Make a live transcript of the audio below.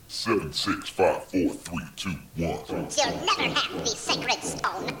7, 6, 5, 4, 3, 2, 1. You'll never have the sacred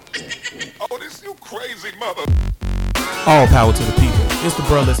stone. Oh, this you crazy mother. All power to the people. It's the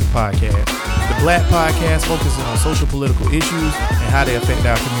Bruh Listen Podcast. The Black Podcast focuses on social political issues and how they affect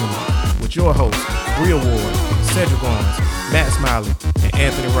our community. With your hosts, Bria Ward, Cedric Owens, Matt Smiley, and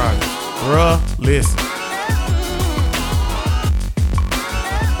Anthony Rogers. Bruh Listen.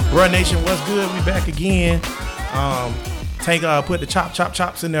 Bruh Nation, what's good? We back again. Tank put the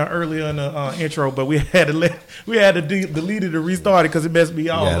chops in there earlier in the intro, but we had to delete it and restart it because it messed me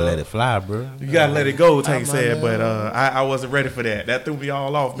off. You gotta let it fly, bro. You gotta let it go, Tank said, but I wasn't ready for that. That threw me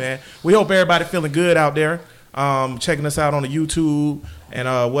all off, man. We hope everybody feeling good out there, checking us out on the YouTube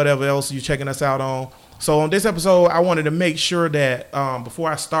and whatever else you checking us out on. So on this episode, I wanted to make sure that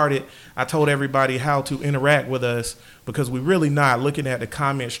before I started, I told everybody how to interact with us because we're really not looking at the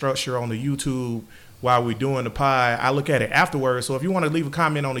comment structure on the YouTube while we're doing the pod. I look at it afterwards. So if you want to leave a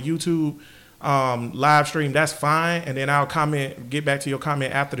comment on the YouTube live stream, that's fine. And then I'll get back to your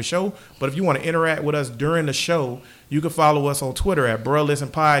comment after the show. But if you want to interact with us during the show, you can follow us on Twitter at Bruh Listen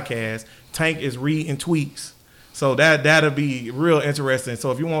Podcast. Tank is reading tweets. So that'll be real interesting.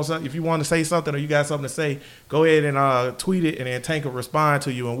 So if you want to say something or you got something to say, go ahead and tweet it, and then Tank will respond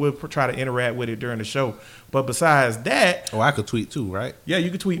to you, and we'll try to interact with it during the show. But besides that, I could tweet too, right? Yeah, you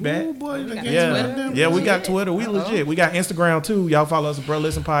can tweet back. Oh boy, yeah, we got Twitter. We legit. We got Instagram too. Y'all follow us, Bruh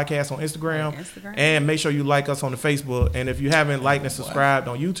Listen Podcast on Instagram, and make sure you like us on the Facebook. And if you haven't liked and subscribed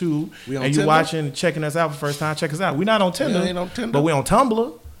on YouTube, and you watching, checking us out for the first time, check us out. We're not on Tinder, but we're on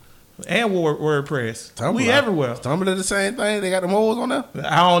Tumblr. And WordPress. Tumblr. We everywhere. Tumblr the same thing. They got the moles on there.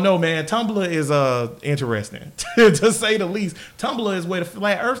 I don't know, man. Tumblr is interesting to say the least. Tumblr is where the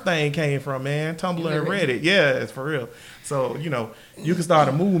flat Earth thing came from, man. Tumblr and Reddit, yeah, it's for real. So you can start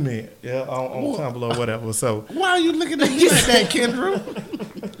a movement, on Tumblr or whatever. So why are you looking at me like that,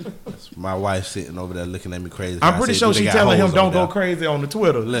 Kendra? My wife sitting over there looking at me crazy. I'm pretty sure she's telling him don't go crazy on the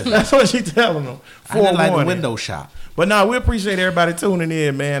Twitter. That's what she's telling him. I didn't like the window shop. But no, we appreciate everybody tuning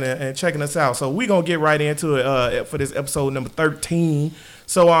in, man, and checking us out. So we're going to get right into it for this episode number 13.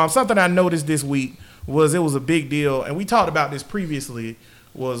 So something I noticed this week was it was a big deal, and we talked about this previously,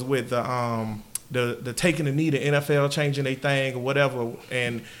 was with the taking the knee, the NFL changing their thing or whatever.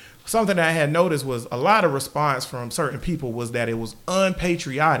 And something that I had noticed was a lot of response from certain people was that it was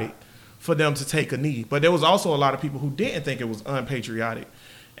unpatriotic for them to take a knee. But there was also a lot of people who didn't think it was unpatriotic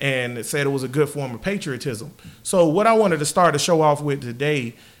and said it was a good form of patriotism. So what I wanted to start to show off with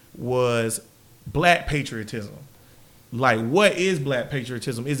today was black patriotism. Like, what is black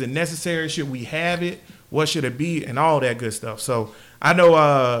patriotism? Is it necessary? Should we have it? What should it be? And all that good stuff. So I know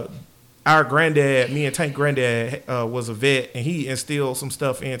our granddad, me and Tank granddad, was a vet, and he instilled some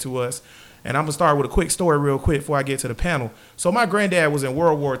stuff into us. And I'm going to start with a quick story real quick before I get to the panel. So my granddad was in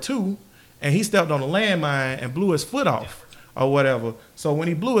World War II, and he stepped on a landmine and blew his foot off or whatever. So when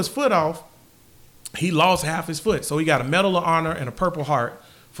he blew his foot off, he lost half his foot. So he got a Medal of Honor and a Purple Heart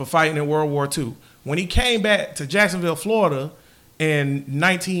for fighting in World War II. When he came back to Jacksonville, Florida in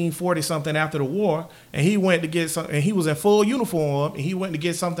 1940-something after the war, and he went to get something, and he was in full uniform, and he went to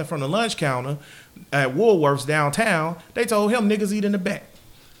get something from the lunch counter at Woolworths downtown, they told him niggas eat in the back.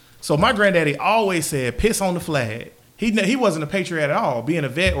 So my granddaddy always said, piss on the flag. He wasn't a patriot at all, being a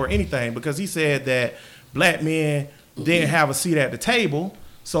vet or anything, because he said that black men didn't have a seat at the table,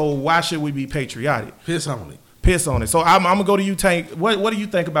 so why should we be patriotic? Piss on it. Piss on it. So I'm going to go to you, Tank. What do you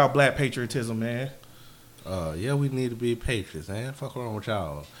think about black patriotism, man? Yeah, we need to be patriots, man. Fuck around with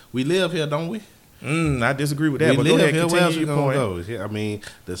y'all. We live here, don't we? I disagree with that, we but live go ahead, here. Where else continue we your gonna point. go? I mean,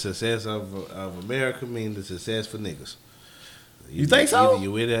 the success of America means the success for niggas. You think so? Either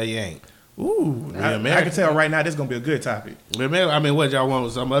you with it or you ain't. Ooh, I can tell right now this is going to be a good topic. Remember, I mean, what y'all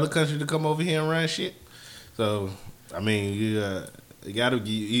want some other country to come over here and run shit? So, I mean, you gotta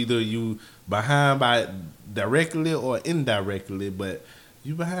either you behind by directly or indirectly, but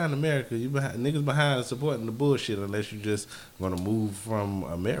you behind America, niggas behind supporting the bullshit unless you just gonna move from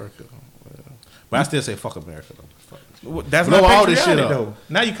America. But I still say fuck America though. Well, that's not all this shit though.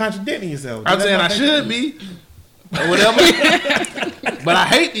 Now you contradicting yourself. I'm saying I should be or whatever, but I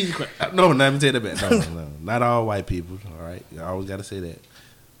hate these. No, let me tell you that. No, not all white people. All right, you always gotta say that.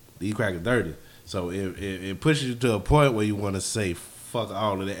 These crackers dirty. So it pushes you to a point where you want to say fuck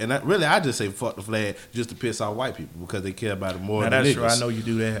all of that. And I just say fuck the flag just to piss off white people because they care about it more than niggas. That's true. I know you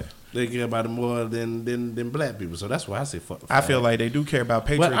do that. They care about it more than black people. So that's why I say fuck the flag. I feel like they do care about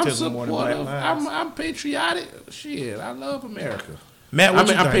patriotism more than black lives. I'm patriotic. Shit, I love America. Matt,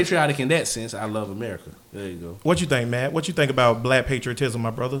 I'm patriotic in that sense. I love America. There you go. What you think, Matt? What you think about black patriotism,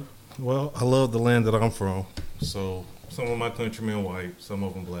 my brother? Well, I love the land that I'm from. So Some of my countrymen white, some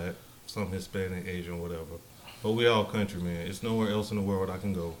of them black, some Hispanic, Asian, whatever. But we all countrymen. It's nowhere else in the world I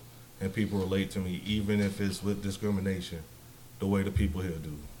can go and people relate to me, even if it's with discrimination, the way the people here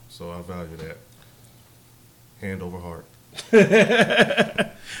do. So I value that. Hand over heart.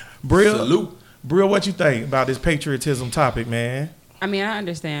 Brill, Salute. Brill, what you think about this patriotism topic, man? I mean, I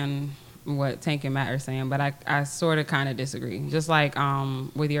understand what Tank and Matt are saying, but I sort of kind of disagree. Just like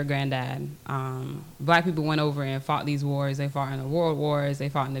with your granddad, black people went over and fought these wars. They fought in the World Wars. They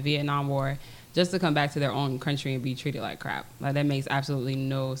fought in the Vietnam War just to come back to their own country and be treated like crap. Like, that makes absolutely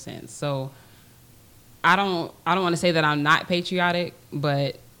no sense. So I don't want to say that I'm not patriotic,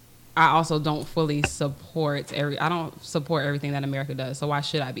 but I also don't fully support I don't support everything that America does. So why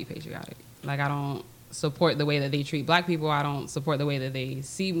should I be patriotic? Like, I don't support the way that they treat black people. I don't support the way that they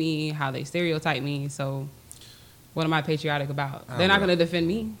see me, how they stereotype me. So what am I patriotic about? They're not going to defend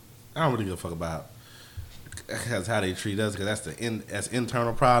me. I don't really give a fuck about that's how they treat us, because that's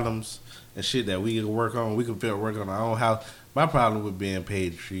internal problems and shit that we can work on. We can work on our own house. My problem with being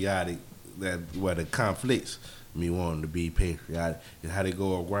patriotic, that where the conflicts me wanting to be patriotic, is how they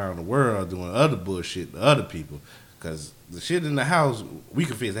go around the world doing other bullshit to other people. Because the shit in the house, we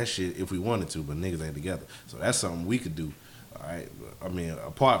could fix that shit if we wanted to, but niggas ain't together. So that's something we could do. All right. I mean,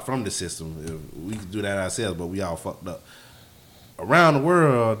 apart from the system, we could do that ourselves, but we all fucked up. Around the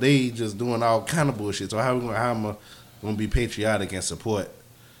world, they just doing all kind of bullshit. So how am I gonna be patriotic and support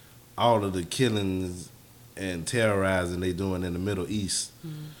all of the killings and terrorizing they doing in the Middle East,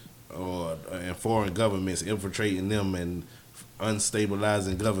 or and foreign governments infiltrating them and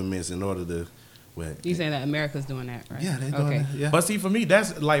unstabilizing governments in order to? You saying that America's doing that, right? Yeah, they're doing that. Yeah. But see, for me,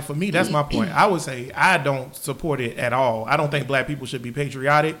 that's my point. I would say I don't support it at all. I don't think black people should be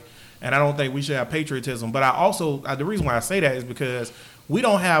patriotic, and I don't think we should have patriotism. But I also, the reason why I say that is because we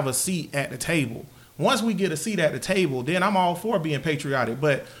don't have a seat at the table. Once we get a seat at the table, then I'm all for being patriotic.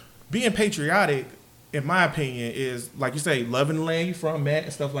 But being patriotic, in my opinion, is, like you say, loving the land you're from, Matt,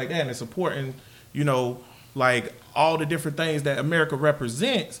 and stuff like that, and supporting, like all the different things that America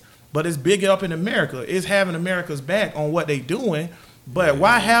represents. But it's big up in America. It's having America's back on what they doing. But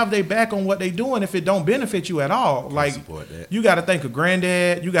why have they back on what they doing if it don't benefit you at all? Like, you got to think of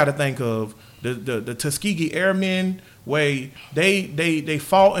Granddad. You got to think of the Tuskegee Airmen, where they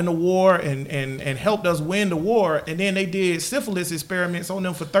fought in the war and helped us win the war. And then they did syphilis experiments on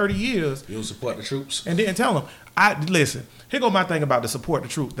them for 30 years. You don't support the troops? And didn't tell them. Listen, here go my thing about the support the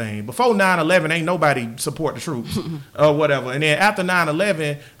troop thing. Before 9/11, ain't nobody support the troops or whatever. And then after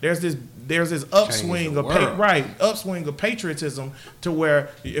 9/11, there's this upswing of patriotism, to where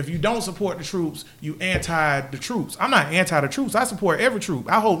if you don't support the troops, you anti the troops. I'm not anti the troops. I support every troop.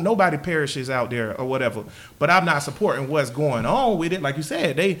 I hope nobody perishes out there or whatever. But I'm not supporting what's going on with it. Like you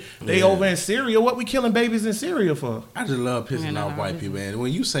said, they over in Syria. What we killing babies in Syria for? I just love pissing off white people, man.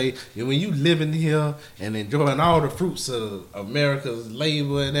 When you living here and enjoying all the fruits of America's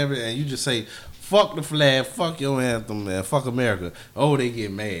labor and everything, and you just say, fuck the flag, fuck your anthem, man, fuck America. Oh, they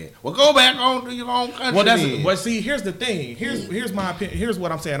get mad. Well, go back on to your own country. Well, see, here's the thing. Here's my opinion. Here's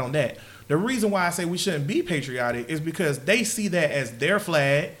what I'm saying on that. The reason why I say we shouldn't be patriotic is because they see that as their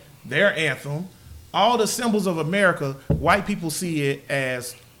flag, their anthem, all the symbols of America. White people see it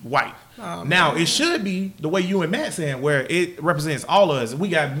as white. Now, it should be the way you and Matt saying, where it represents all of us. We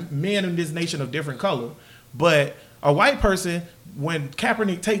got men in this nation of different color, but a white person, when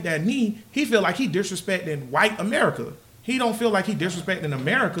Kaepernick take that knee, he feel like he disrespecting white America. He don't feel like he disrespecting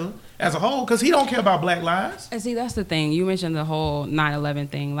America as a whole, because he don't care about black lives. And see, that's the thing. You mentioned the whole 9/11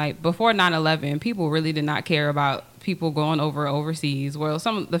 thing. Like, before 9/11, people really did not care about people going overseas. Well,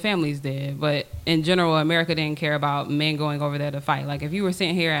 some of the families did, but in general, America didn't care about men going over there to fight. Like, if you were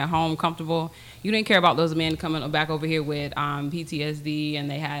sitting here at home comfortable, you didn't care about those men coming back over here with PTSD, and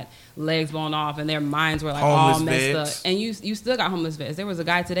they had legs blown off and their minds were like homeless all messed vets. Up. And you still got homeless vets. There was a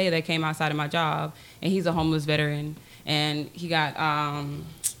guy today that came outside of my job, and he's a homeless veteran, and he got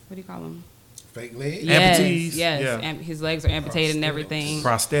what do you call them? Fake legs? Yes, amputees. yes. Yeah. His legs are amputated and everything.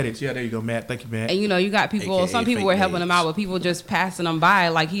 Prosthetics. Yeah, there you go, Matt. Thank you, Matt. And you got people, AKA some people were helping legs. him out, but people just passing him by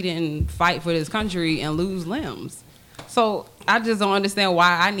like he didn't fight for this country and lose limbs. So I just don't understand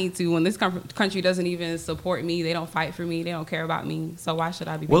why I need to, when this country doesn't even support me, they don't fight for me, they don't care about me. So why should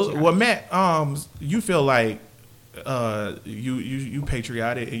I be patriotic? Well, Matt, you feel like you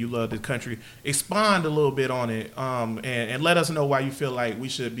patriotic and you love the country. Expand a little bit on it, and let us know why you feel like we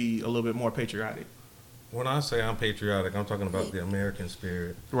should be a little bit more patriotic. When I say I'm patriotic, I'm talking about the American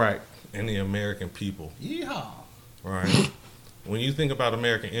spirit, Right. and the American people. Yeehaw. Right. When you think about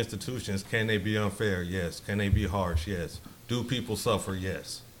American institutions, can they be unfair? Yes. Can they be harsh? Yes. Do people suffer?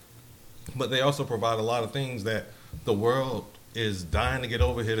 Yes. But they also provide a lot of things that the world is dying to get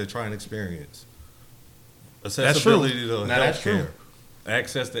over here to try and experience. That's true. Accessibility to Now, that's true. healthcare,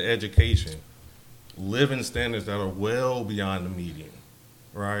 access to education, living standards that are well beyond the median,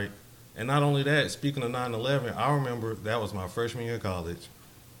 right? And not only that, speaking of 9/11, I remember that was my freshman year of college.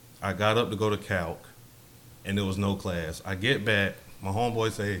 I got up to go to Calc, and there was no class. I get back, my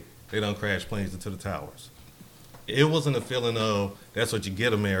homeboys say they done crashed planes into the towers. It wasn't a feeling of, that's what you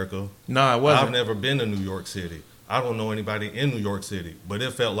get, America. No, it wasn't. I've never been to New York City. I don't know anybody in New York City, but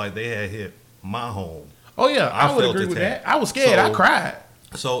it felt like they had hit my home. Oh yeah, I would felt agree with attacked. that. I was scared. I So- cried.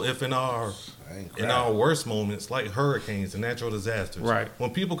 So if in our worst moments, like hurricanes and natural disasters, Right.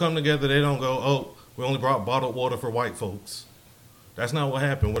 when people come together, they don't go, "Oh, we only brought bottled water for white folks." That's not what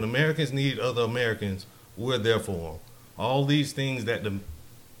happened. When Americans need other Americans, we're there for them. All these things that the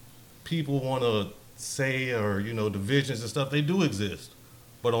people want to say, or divisions and stuff, they do exist.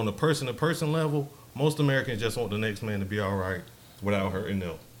 But on the person-to-person level, most Americans just want the next man to be all right without hurting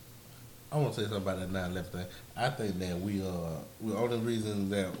them. I want to say something about that 9/11 thing. I think that we only reason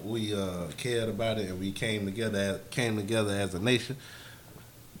that we cared about it and we came together as a nation.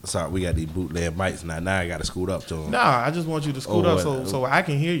 Sorry, we got these bootleg mics now. Now I got to scoot up to them. Nah, I just want you to scoot up so I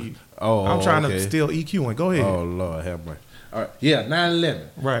can hear you. I'm trying to still EQ. Go ahead. Oh Lord, have mercy. All right, yeah, 9/11.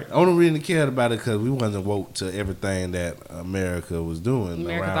 Right. The only reason we cared about it because we wasn't woke to everything that America was doing.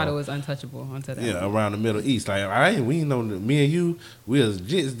 America around, thought it was untouchable until that. Yeah, around the Middle East. Like, we know that me and you, we was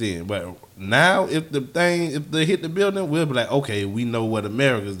jits then. But now, if they hit the building, we'll be like, okay, we know what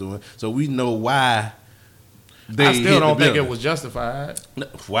America's doing, so we know why. I still don't think it was justified.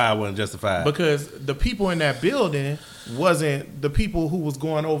 Why it wasn't justified? Because the people in that building wasn't the people who was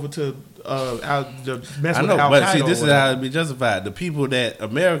going over to mess I with know, Al-Qaeda. but see, or this is whatever. how it be justified. The people that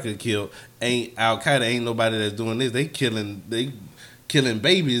America killed ain't Al-Qaeda, ain't nobody that's doing this. They killing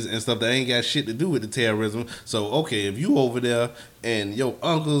babies and stuff that ain't got shit to do with the terrorism. So, okay, if you over there and your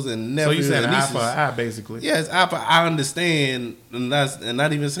uncles and So nephews you said and eye nieces, for eye, basically. yeah, it's I understand, and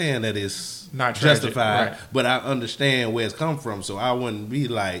not even saying that it's Not tragic, justified, right. but I understand where it's come from. So I wouldn't be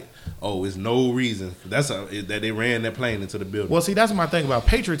like, oh, it's no reason. That they ran that plane into the building. Well, see, that's my thing about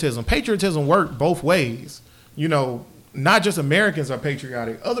patriotism. Patriotism worked both ways. Not just Americans are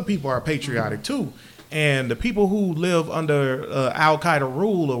patriotic; other people are patriotic too. And the people who live under Al-Qaeda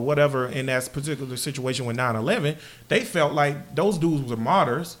rule or whatever in that particular situation with 9/11, they felt like those dudes were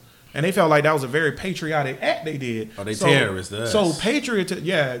martyrs. And they felt like that was a very patriotic act they did. Oh, they terrorists to us. So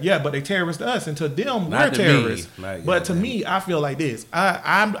yeah, but they terrorists to us. And to them, Not we're to me. terrorists. Like, but to goddamn. me, I feel like this.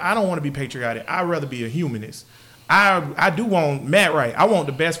 I don't want to be patriotic. I'd rather be a humanist. I do want Matt right. I want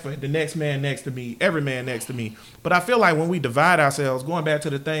the best for the next man next to me, every man next to me. But I feel like when we divide ourselves, going back to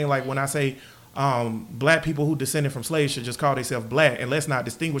the thing, like when I say black people who descended from slaves should just call themselves black, and let's not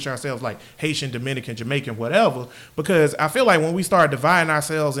distinguish ourselves like Haitian, Dominican, Jamaican, whatever, because I feel like when we start dividing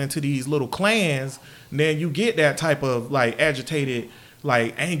ourselves into these little clans, then you get that type of like agitated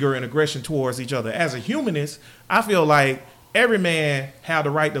like anger and aggression towards each other. As a humanist, I feel like every man have the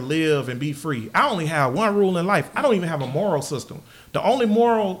right to live and be free. I only have one rule in life. I don't even have a moral system. The only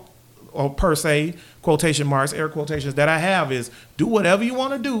moral, or per se, quotation marks, air quotations, that I have is do whatever you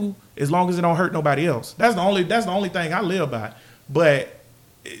want to do as long as it don't hurt nobody else. That's the only thing I live by. But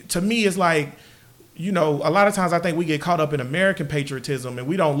to me, it's like, a lot of times I think we get caught up in American patriotism and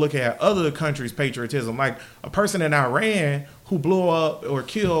we don't look at other countries' patriotism. Like a person in Iran who blew up or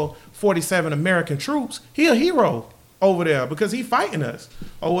killed 47 American troops, he a hero over there because he fighting us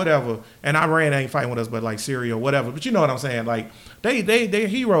or whatever. And Iran ain't fighting with us, but like Syria or whatever. But you know what I'm saying? Like they're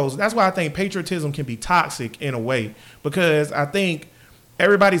heroes. That's why I think patriotism can be toxic in a way, because I think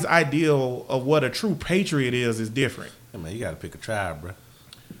everybody's ideal of what a true patriot is different. Hey, man, you got to pick a tribe, bro.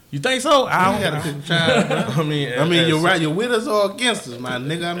 You think so? I You got to don't. pick a tribe, bro. I mean, You're right. You're with us or against us, my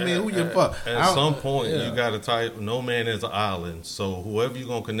nigga. I mean, who you fuck? At some point, you got to type, no man is an island. So whoever you're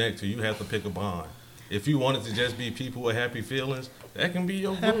going to connect to, you have to pick a bond. If you want it to just be people with happy feelings, that can be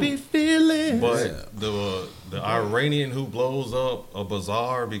your group. Happy feelings. But the Iranian who blows up a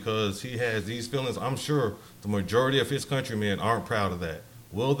bazaar because he has these feelings, I'm sure the majority of his countrymen aren't proud of that.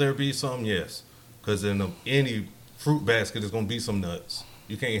 Will there be some? Yes. Because in any fruit basket, there's going to be some nuts.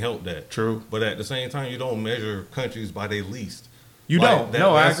 You can't help that. True. But at the same time, you don't measure countries by their least. You don't.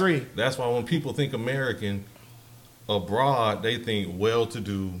 No, I agree. That's why when people think American, abroad, they think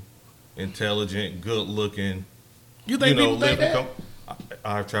well-to-do, intelligent, good-looking. You think people think that?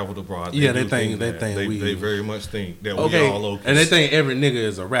 I've traveled abroad. Yeah, do they they very much think that Okay. we all local. And they think every nigga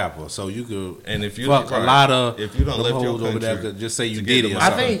is a rapper, so you could And if you fuck right, a lot of if you don't them left your hoes over there, country could just say you to did get it. to Or my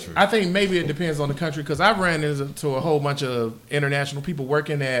something. country. I think maybe it depends on the country, because I've ran into a whole bunch of international people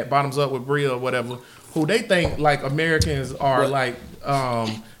working at Bottoms Up with Bria or whatever, who they think like Americans are like.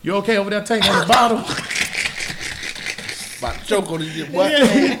 You okay over there taking on the bottle? About to choke on this shit, boy.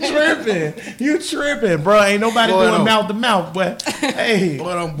 Yeah, you tripping, bro. Ain't nobody Boy, doing no. mouth to mouth, but hey,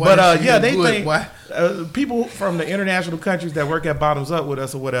 Boy, them boy, but that shit yeah, is they good, think boy. people from the international countries that work at Bottoms Up with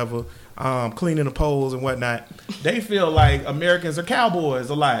us or whatever, cleaning the poles and whatnot, they feel like Americans are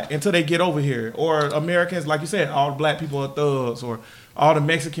cowboys a lot until they get over here, or Americans, like you said, all black people are thugs, or all the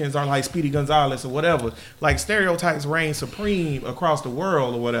Mexicans are like Speedy Gonzalez or whatever. Like stereotypes reign supreme across the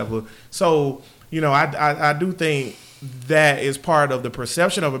world or whatever. So I do think that is part of the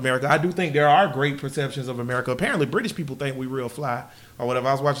perception of America. I do think there are great perceptions of America. Apparently, British people think we real fly or whatever.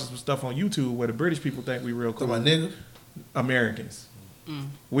 I was watching some stuff on YouTube where the British people think we real cool. Come on, nigga. Americans.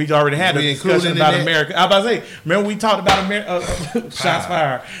 We already had a We discussion included in about that? America. I was about to say, remember we talked about shots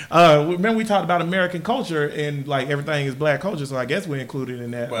fired. Remember we talked about American culture and like everything is black culture. So I guess we included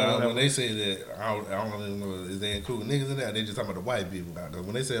in that. or Well, whatever. when they say that, I don't even know if they include niggas in that. They just talking about the white people.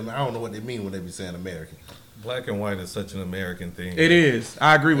 When they say, I don't know what they mean when they be saying American. Black and white is such an American thing. It is.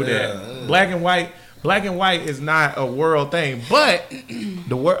 I agree with Yeah, that. yeah. Black and white is not a world thing, but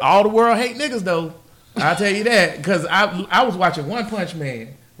all the world hate niggas though. I'll tell you that because I was watching One Punch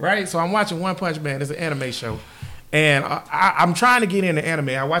Man, right? So I'm watching One Punch Man. It's an anime show, and I'm trying to get into anime.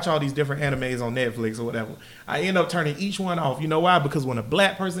 I watch all these different animes on Netflix or whatever. I end up turning each one off. You know why? Because when a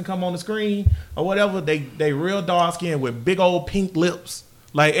black person come on the screen or whatever, they real dark skin with big old pink lips.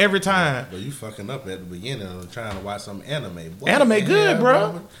 Like every time. But you fucking up at the beginning of trying to watch some anime. Boy, Anime yeah, good,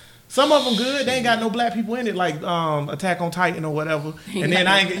 bro. bro. Some of them good. They ain't got no black people in it, like Attack on Titan or whatever. And then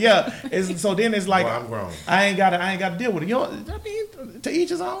so then it's like Boy, I'm grown. I ain't got to deal with it. You know, I mean, to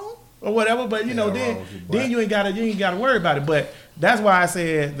each his own or whatever. But wrong then with you, boy. you ain't got to worry about it. But that's why I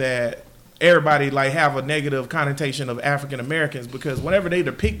said that everybody like have a negative connotation of African Americans because whenever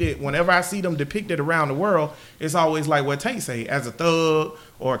I see them depicted around the world, it's always like what Tate say as a thug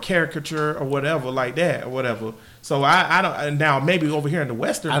or a caricature or whatever like that or whatever. So I don't now maybe over here in the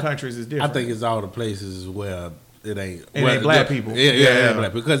Western countries is different. I think it's all the places where it ain't. It ain't black people. Yeah, Yeah.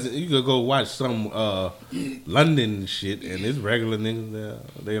 black. Because you could go watch some London shit and it's regular niggas there.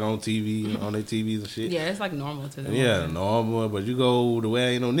 They on TV, on their TVs and shit. Yeah, it's like normal to them. Yeah, normal. But you go to where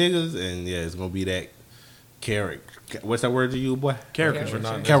ain't no niggas and yeah, it's gonna be that character. What's that word to you, boy? caricature. But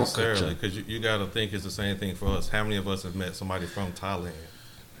not Caricature. necessarily, because you got to think it's the same thing for us. How many of us have met somebody from Thailand?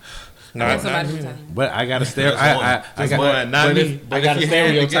 That's somebody from Thailand. But I got a Just one. Not me. I got a if you had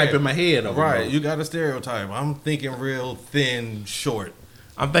to stereotype get- in my head of Right, them. you got a stereotype. I'm thinking real thin, short.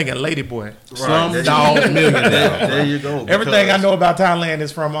 I'm thinking Ladyboy. Slum Right. Dog Millionaire. There you go. Everything I because- know about Thailand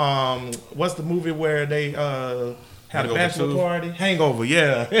is from what's the movie where they had a Hangover bachelor 2? party? Hangover,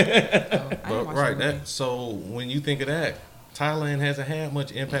 yeah. I didn't But watch right, that movie. so when you think of that, Thailand hasn't had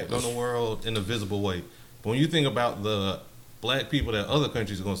much impact on the world in a visible way. But when you think about the black people that other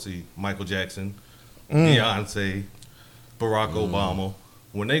countries are going to see, Michael Jackson, Beyonce, Barack Obama,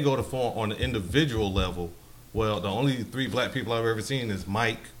 when they go to form on an individual level, well, the only 3 black people I've ever seen is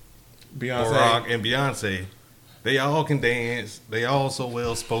Mike, Beyonce. Barack, and Beyonce. They all can dance. They all so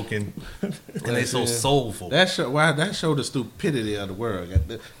well spoken, and they so soulful. That show the stupidity of the world.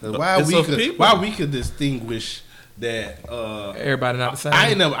 Why it's of people. we could distinguish that Everybody not the same.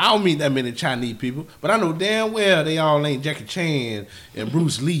 I don't meet that many Chinese people, but I know damn well they all ain't Jackie Chan and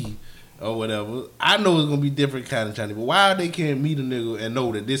Bruce Lee or whatever. I know it's gonna be different kind of Chinese, but why they can't meet a nigga and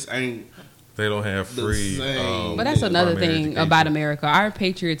know that this ain't They don't have the free. same. But that's another primary thing education. about America. Our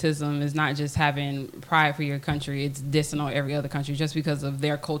patriotism is not just having pride for your country; it's dissing on every other country just because of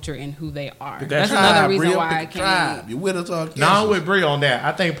their culture and who they are. That's another reason why I can't. You with us or against No, I'm us? with Bree on that.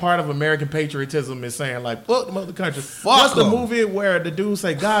 I think part of American patriotism is saying like, fuck the mother country. Fuck What's the 'em. movie where the dude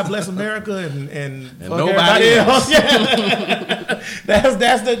say, God bless America and fuck nobody everybody else. Yeah.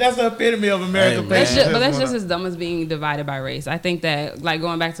 that's the epitome of American Hey, man. patriotism. But that's just as dumb as being divided by race. I think that, like,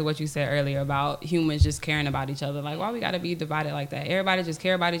 going back to what you said earlier about humans just caring about each other, like, why we got to be divided like that? Everybody just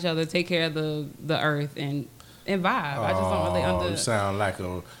care about each other, take care of the earth, and vibe. I just don't really You understand. sound like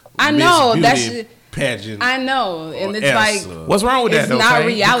a I Miss know, Beauty that's- pageant. I know, and or it's Elsa. like What's wrong with that it's though? not Faye?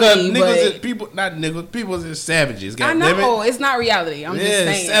 reality. Because niggas But is people, not niggas, people is savages. I God damn it. know it's not reality. I'm just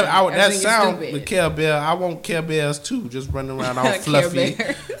saying. that I think it's sound stupid. with Care Bear. I want Care Bears too, just running around all Care fluffy,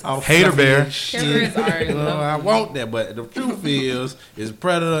 Bears. all Hater fluffy bear. and shit. Care Bears are You know, I lovely. want that, but the truth is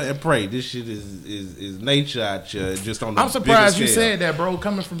predator and prey. This shit is nature out here, just on the I'm surprised bigger you scale. said that, bro.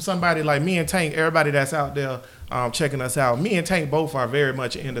 Coming from somebody like me and Tank, everybody that's out there checking us out. Me and Tank both are very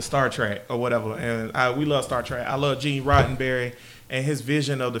much into Star Trek or whatever, and we love Star Trek. I love Gene Roddenberry and his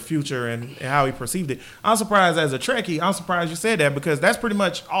vision of the future and how he perceived it. I'm surprised as a Trekkie, I'm surprised you said that because that's pretty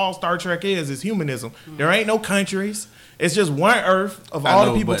much all Star Trek is humanism. There ain't no countries. It's just one Earth of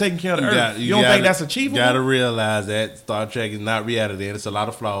all the people taking care of the Earth. You don't think that's achievable? You got to realize that Star Trek is not reality, and it's a lot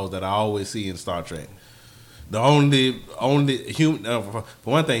of flaws that I always see in Star Trek. The only human, for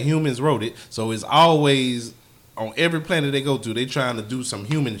one thing, humans wrote it, so it's always on every planet they go to, they trying to do some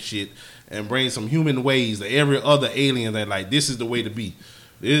human shit and bring some human ways to every other alien that like this is the way to be.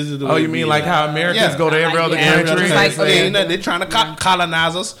 This is the way you to mean be. like how Americans go to every other yeah. country? Like, They're trying to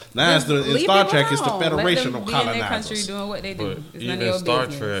colonize us. Now in Leave Star people Trek, it's the alone. Federation Let of them be in their country colonizers. doing what they do. But It's none of even your Star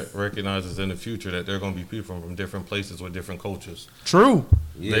business. Trek recognizes in the future that there are going to be people from different places with different cultures. True.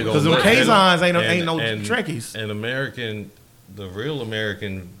 Yeah. They gonna Because them look- Kazons ain't and- no and- Trekkies. And the real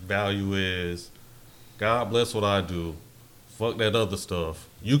American value is, God bless what I do. Fuck that other stuff.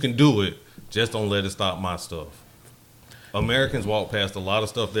 You can do it. Just don't let it stop my stuff. Americans walk past a lot of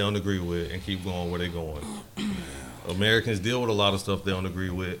stuff they don't agree with and keep going where they're going. Americans deal with a lot of stuff they don't agree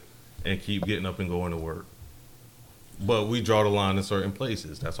with and keep getting up and going to work. But we draw the line in certain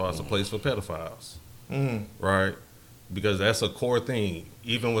places. That's why it's a place for pedophiles. Right? Because that's a core thing,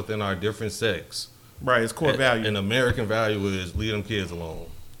 even within our different sects. Right, it's core value. An American value is leave them kids alone.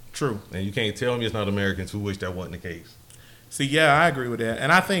 True. And you can't tell me it's not Americans who wish that wasn't the case. See, yeah, I agree with that,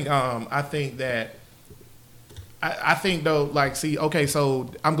 and I think though, like, see, okay, so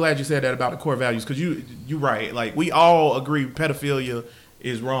I'm glad you said that about the core values because you right. Like, we all agree pedophilia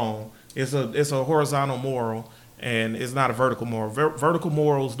is wrong. It's a horizontal moral, and it's not a vertical moral. Vertical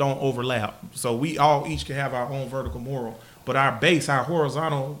morals don't overlap, so we all each can have our own vertical moral. But our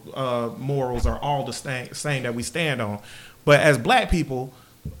horizontal morals are all the same that we stand on. But as black people,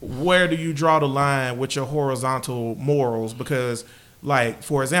 where do you draw the line with your horizontal morals? Because, like,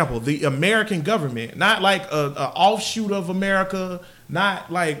 for example, the American government, not like a offshoot of America,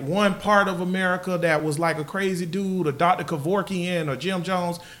 not like one part of America that was like a crazy dude, or Dr. Kevorkian or Jim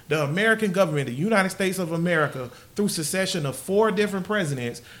Jones. The American government, the United States of America, through succession of 4 different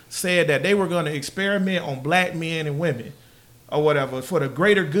presidents, said that they were going to experiment on black men and women or whatever for the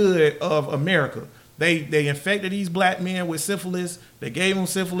greater good of America. They infected these black men with syphilis. They gave them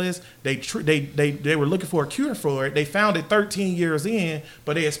syphilis. They were looking for a cure for it. They found it 13 years in,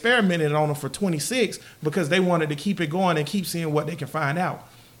 but they experimented on them for 26 because they wanted to keep it going and keep seeing what they can find out.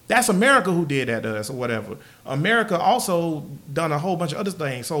 That's America who did that to us or whatever. America also done a whole bunch of other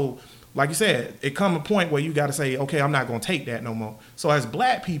things. So, like you said, it come a point where you got to say, okay, I'm not going to take that no more. So as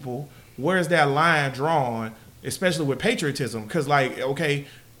black people, where's that line drawn, especially with patriotism? Because, like, okay,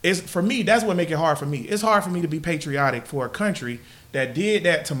 for me, that's what make it hard for me. It's hard for me to be patriotic for a country that did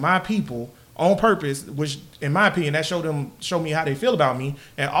that to my people on purpose, which, in my opinion, that showed me how they feel about me,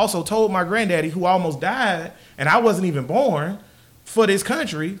 and also told my granddaddy, who almost died, and I wasn't even born, for this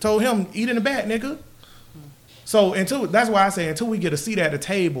country, told him, eat in the back, nigga. So that's why I say until we get a seat at the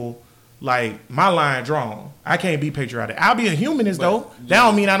table, like, my line drawn, I can't be patriotic. I'll be a humanist, though. That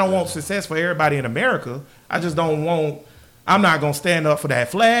don't mean I don't want success for everybody in America. I just don't want. I'm not gonna stand up for that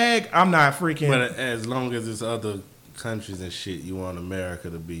flag. I'm not freaking. But as long as it's other countries and shit, you want America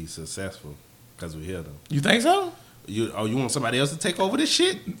to be successful because we hear them. You think so? You want somebody else to take over this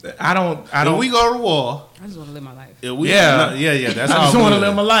shit? I don't. If we go to war, I just want to live my life. if we, Yeah. yeah. That's I all just want to good.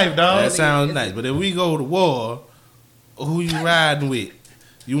 live my life, dog. That sounds nice. But if we go to war, who you riding with?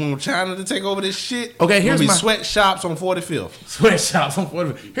 You want China to take over this shit? Okay, here's Gonna be my- sweatshops on 45th. Sweatshops on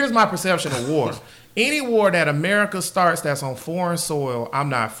foreign. Here's my perception of war. Any war that America starts that's on foreign soil, I'm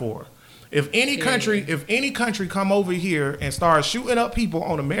not for. If any country come over here and start shooting up people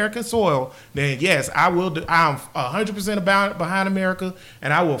on American soil, then yes, I will. I'm 100% behind America,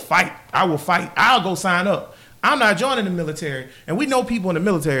 and I will fight. I'll go sign up. I'm not joining the military, and we know people in the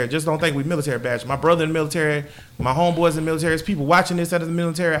military. Just don't think we military badge. My brother in the military, my homeboys in the military, there's people watching this out of the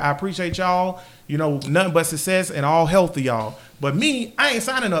military. I appreciate y'all. You know, nothing but success and all health to y'all. But me, I ain't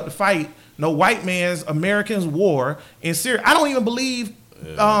signing up to fight no white man's Americans war in Syria. I don't even believe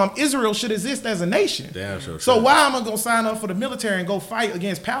Israel should exist as a nation. Damn sure. So why am I gonna sign up for the military and go fight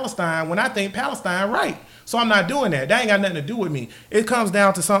against Palestine when I think Palestine right? So I'm not doing that. That ain't got nothing to do with me. It comes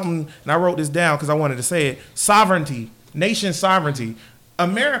down to something, and I wrote this down because I wanted to say it: sovereignty, nation sovereignty.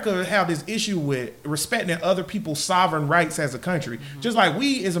 America have this issue with respecting other people's sovereign rights as a country. Just like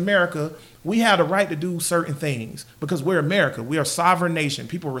we as America, we have the right to do certain things because we're America. We are a sovereign nation.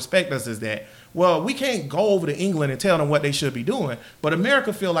 People respect us as that. Well, we can't go over to England and tell them what they should be doing. But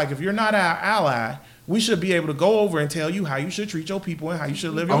America feel like if you're not our ally, we should be able to go over and tell you how you should treat your people and how you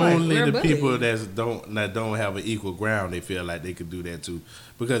should live your life. Only We're the bullies. people that don't have an equal ground, they feel like they could do that too.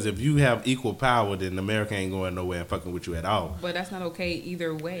 Because if you have equal power, then America ain't going nowhere and fucking with you at all. But that's not okay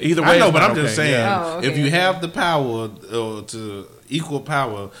either way. Either way, I know, it's but not I'm just okay. saying, Yeah. Oh, okay, if you okay. have the power to equal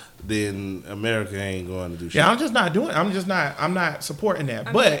power, then America ain't going to do shit. Yeah, I'm just not doing. I'm not supporting that.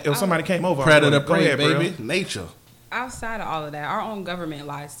 I But mean, if somebody came over, I'm Predator gonna go prey, ahead, bro. baby, nature. Outside of all of that, our own government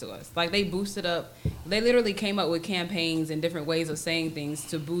lies to us. Like they boosted up, they literally came up with campaigns and different ways of saying things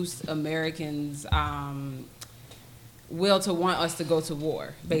to boost Americans' will to want us to go to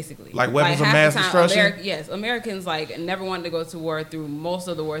war, basically. Like weapons of half mass the time, destruction? Yes, Americans like never wanted to go to war through most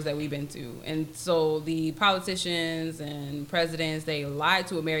of the wars that we've been to, and so the politicians and presidents they lied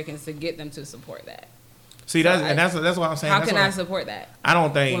to Americans to get them to support that. See, So that's what I'm saying. How That's can what I support that? I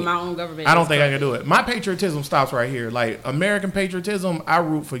don't think When my own government I don't is think I can corrupt? do it. My patriotism stops right here. Like American patriotism, I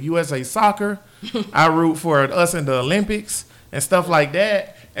root for USA Soccer. I root for us in the Olympics and stuff like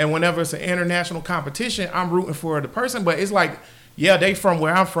that. And whenever it's an international competition, I'm rooting for the person. But it's like, yeah, they from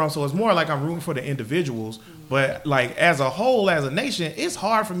where I'm from, so it's more like I'm rooting for the individuals. But like as a whole, as a nation, it's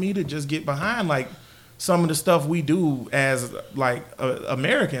hard for me to just get behind like some of the stuff we do as like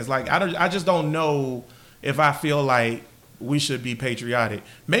Americans. Like I just don't know if I feel like we should be patriotic.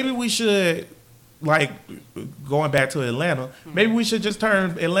 Maybe we should, like going back to Atlanta, maybe we should just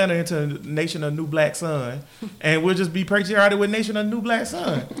turn Atlanta into Nation of New Black Sun and we'll just be patriotic with Nation of New Black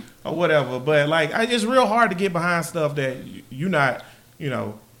Sun or whatever. But like, it's real hard to get behind stuff that you not,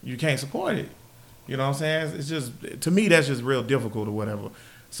 you can't support it. You know what I'm saying? It's just, to me, that's just real difficult or whatever.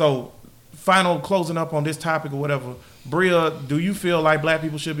 So final closing up on this topic or whatever. Bria, do you feel like black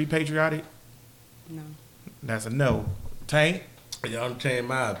people should be patriotic? No. That's a no. Tank? Y'all change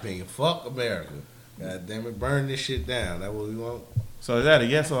my opinion. Fuck America. God damn it, burn this shit down. That what we want. So is that a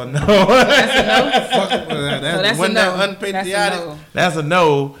yes or a no? Fuck that. So that's a Wasn't no. that unpatriotic? That's a no. That's a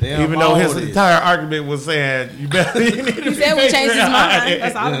no. Damn, even though his all this. entire argument was saying you better. You, need to He be said we changed his mind. patriotic.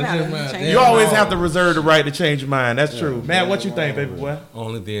 That's all that Yeah, matters. change Change my- You his always mind. have to reserve the right to change your mind. That's true. Matt, what you think, baby boy?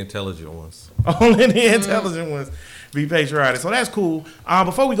 Only the intelligent ones. Only the intelligent ones be patriotic. So that's cool.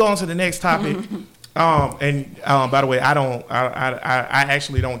 Before we go on to the next topic, by the way, I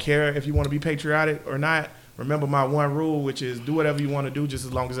actually don't care if you want to be patriotic or not. Remember my one rule, which is do whatever you want to do, just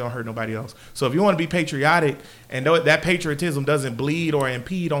as long as it don't hurt nobody else. So if you want to be patriotic and that patriotism doesn't bleed or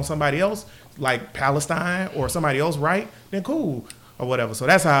impede on somebody else, like Palestine or somebody else, right? Then cool or whatever. So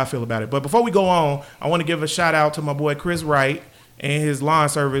that's how I feel about it. But before we go on, I want to give a shout out to my boy Chris Wright and his lawn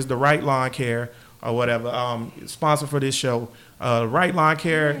service, the Wright Lawn Care or whatever, sponsor for this show. Wright Lawn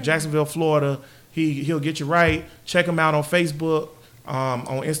Care, Jacksonville, Florida. He'll get you right. Check him out on Facebook, on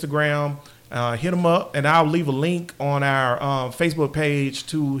Instagram. Hit him up, and I'll leave a link on our Facebook page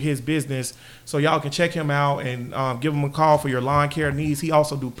to his business so y'all can check him out and give him a call for your lawn care needs. He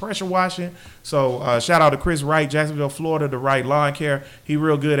also do pressure washing. So shout out to Chris Wright, Jacksonville, Florida, the Wright Lawn Care. He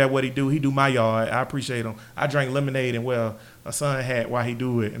real good at what he do. He do my yard. I appreciate him. I drink lemonade and wear a sun hat while he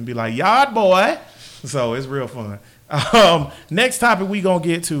do it and be like, yard boy. So it's real fun. Next topic we gonna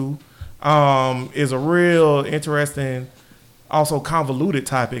get to is a real interesting, also convoluted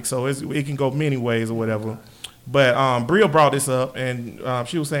topic, so it can go many ways or whatever. But Bria brought this up, and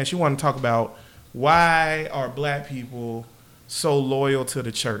she was saying she wanted to talk about why are black people so loyal to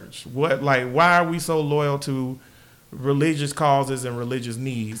the church? Why are we so loyal to religious causes and religious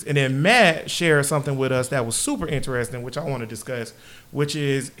needs? And then Matt shared something with us that was super interesting, which I want to discuss, which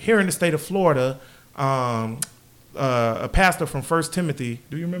is here in the state of Florida, a pastor from First Timothy.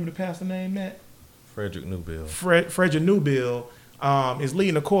 Do you remember the pastor name, Matt? Frederick Newbill. Frederick Newbill is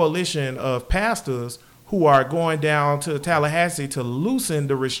leading a coalition of pastors who are going down to Tallahassee to loosen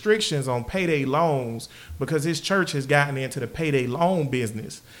the restrictions on payday loans because his church has gotten into the payday loan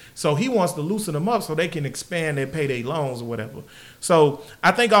business. So he wants to loosen them up so they can expand their payday loans or whatever. So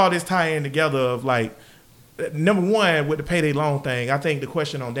I think all this tie in together of like, number one, with the payday loan thing, I think the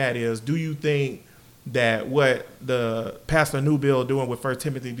question on that is, do you think that what the Pastor Newbill doing with First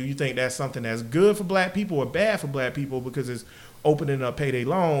Timothy, do you think that's something that's good for black people or bad for black people because it's opening up payday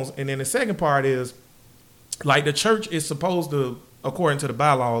loans? And then the second part is, like, the church is supposed to, according to the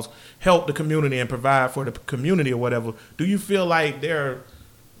bylaws, help the community and provide for the community or whatever. Do you feel like they're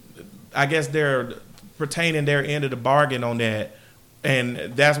pertaining their end of the bargain on that, and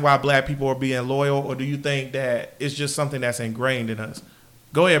that's why black people are being loyal? Or do you think that it's just something that's ingrained in us?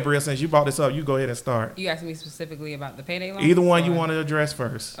 Go ahead, Bria. Since you brought this up, you go ahead and start. You asked me specifically about the payday loan? Either one you want to address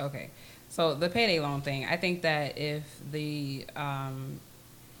first. Okay. So the payday loan thing, I think that if the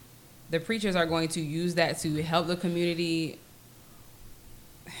preachers are going to use that to help the community,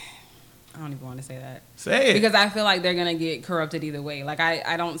 I don't even want to say that. Say it. Because I feel like they're going to get corrupted either way. Like,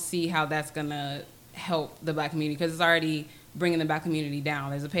 I don't see how that's going to help the black community because it's already bringing the black community down.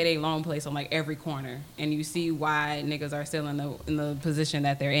 There's a payday loan place on like every corner, and you see why niggas are still in the position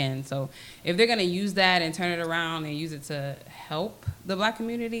that they're in. So if they're going to use that and turn it around and use it to help the black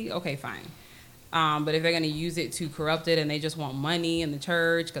community, okay, fine. But if they're going to use it to corrupt it and they just want money in the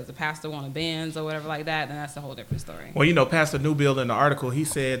church because the pastor want a Benz or whatever like that, then that's a whole different story. Well, you know, Pastor Newbill in the article, he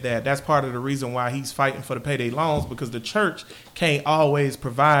said that that's part of the reason why he's fighting for the payday loans because the church can't always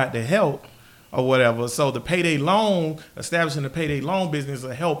provide the help or whatever. So the payday loan, establishing the payday loan business will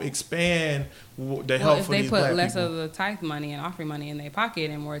help expand the help if for they these put black less people. of the tithe money and offering money in their pocket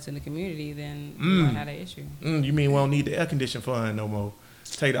and more to the community, then we won't have that issue. You mean we don't need the air conditioning fund no more?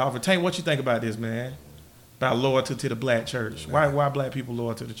 Take the offer. Tank, what you think about this, man? About loyalty to the black church. Why black people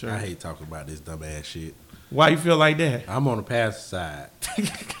loyal to the church? I hate talking about this dumb ass shit. Why you feel like that? I'm on the pastor side.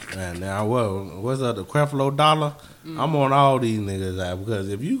 And now, what's up, the Creflo Dollar? I'm on all these niggas out because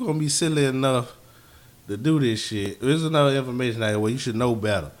if you gonna be silly enough to do this shit, there's enough information out here where you should know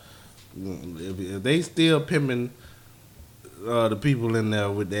better. If they still pimping the people in there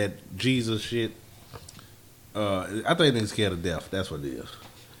with that Jesus shit, I think they're scared of death. That's what it is.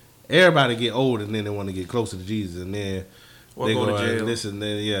 Everybody get old and then they want to get closer to Jesus and then Or they go to go and jail. listen.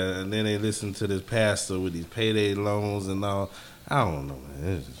 And then they listen to this pastor with these payday loans and all. I don't know,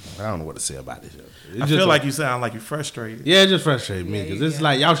 man. I don't know what to say about this. I feel like you sound like you're frustrated. Yeah, it just frustrates me because it's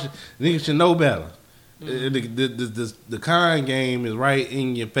like niggas should know better. The con game is right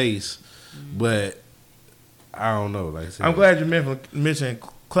in your face, but I don't know. Like I said, I'm glad you mentioned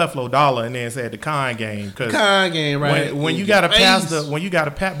Creflo Dollar and then said the con game because con game right when in you your got a face. pastor,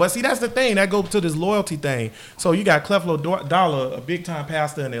 but see that's the thing that goes to this loyalty thing. So you got Creflo Dollar, a big time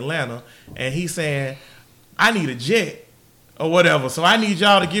pastor in Atlanta, and he's saying, "I need a jet." Or whatever, so I need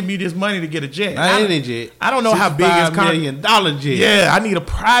y'all to give me this money to get a jet. Not any jet. I don't know how big his $65 million jet. Yeah, I need a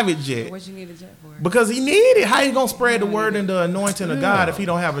private jet What you need a jet for? because he need it. How you gonna spread the word and the anointing of God if he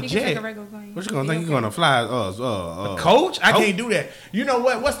don't have a He can take a jet? regular plane. What you gonna think you gonna fly? Coach, I can't do that. You know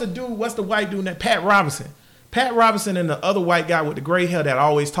what? What's the white dude that Pat Robinson? Pat Robinson and the other white guy with the gray hair that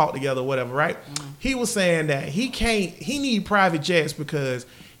always talk together, whatever, right? He was saying that he need private jets because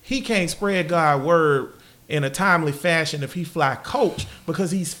he can't spread God's word in a timely fashion if he fly coach because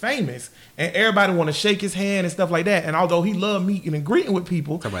he's famous and everybody want to shake his hand and stuff like that. And although he love meeting and greeting with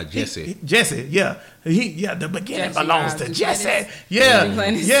people, Talk about Jesse. Jesse, yeah, the beginning Jesse belongs Rogers, to you Jesse. playing this? Yeah, You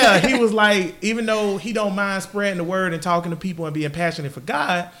playing this? yeah. He was like, even though he don't mind spreading the word and talking to people and being passionate for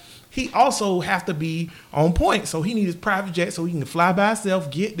God, he also have to be on point. So he need his private jet so he can fly by himself,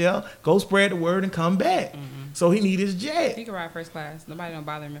 get there, go spread the word, and come back. So he need his jet. He can ride first class. Nobody don't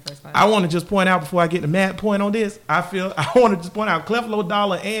bother him in first class. I want to just point out before I get the mad point on this. I want to just point out Creflo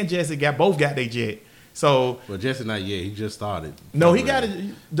Dollar and Jesse both got their jet. So Well, Jesse not yet. He just started. no, he got it.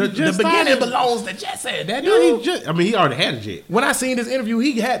 The just beginning started. belongs to Jesse. That Yeah, dude. he already had a jet. When I seen this interview,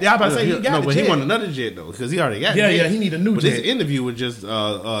 he had. I about to say he got no, the but jet. he want another jet though because he already got. Yeah, a jet. yeah, he need a new But jet. this interview was just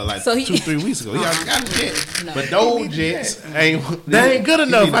like So he- 2-3 weeks ago. He already got a jet. No. But He those need a jets ain't. They ain't good he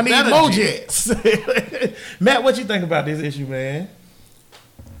enough. a I need better more jet. jets. Matt, what you think about this issue, man?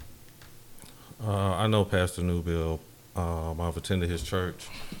 I know Pastor Newbill. I've attended his church,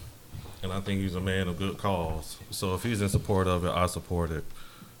 and I think he's a man of good cause. So if he's in support of it, I support it.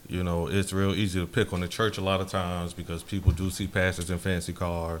 You know, it's real easy to pick on the church a lot of times because people do see pastors in fancy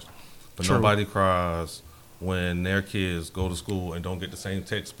cars, but True. nobody cries when their kids go to school and don't get the same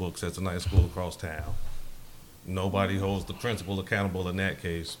textbooks as a nice school across town. Nobody holds the principal accountable in that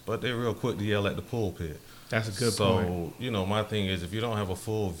case, but they're real quick to yell at the pulpit. That's a good so, point. you know, my thing is if you don't have a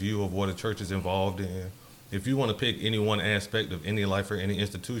full view of what a church is involved in, if you want to pick any one aspect of any life or any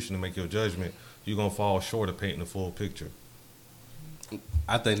institution to make your judgment, you're going to fall short of painting the full picture.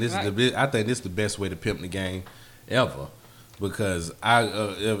 I think this Right. is the best way to pimp the game ever because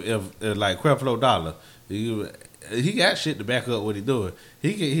if like Creflo Dollar, he got shit to back up what he doing. He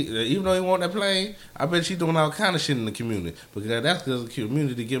even though he want that plane, I bet she doing all kind of shit in the community because that's because the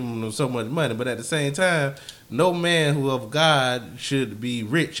community giving him so much money. But at the same time, no man who of God should be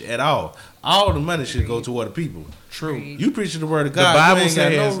rich at all. All the money should go toward the people. True. You preaching the word of The God. Bible you ain't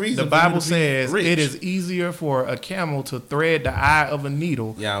got says no reason the for you Bible to be says rich. it is easier for a camel to thread the eye of a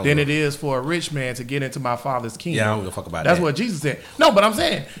needle Yeah, I don't than know. it is for a rich man to get into my father's kingdom. Yeah, I don't give a fuck about That's that. what Jesus said. No, but I'm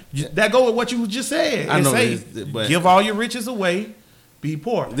saying that go with what you just said. I And know say, this, but- give all your riches away, be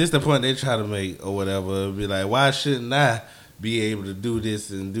poor. This the point they try to make or whatever. Be like, why shouldn't I be able to do this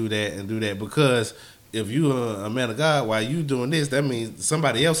and do that and do that? Because if you are a man of God, while you doing this, that means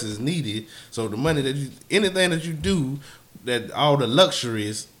somebody else is needed. So the money anything that you do, that all the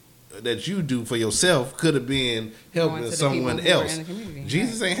luxuries that you do for yourself could have been Going helping to the someone people who are else. in the community,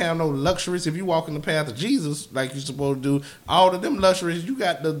 Jesus ain't have no luxuries. If you walk in the path of Jesus like you're supposed to do, all of them luxuries you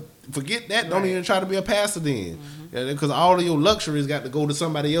got to forget that. Don't even try to be a pastor then, because all of your luxuries got to go to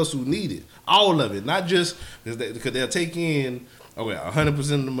somebody else who need it. All of it, not just because they'll take in 100% of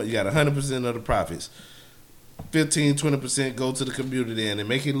the money. You got 100% of the profits. 15-20% go to the community and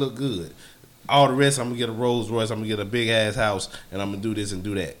make it look good. All the rest, I'm gonna get a Rolls Royce, I'm gonna get a big ass house, and I'm gonna do this and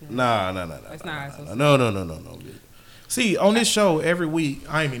do that. Nah. That's not how it's supposed to No. See, on this show every week,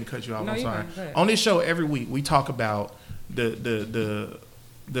 I ain't mean to cut you off. No, I'm you're sorry. fine. Go ahead. On this show every week, we talk about the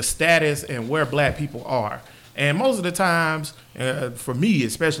status and where black people are. And most of the times, for me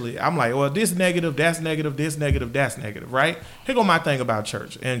especially, I'm like, well, this negative, that's negative, this negative, that's negative, right? Here go my thing about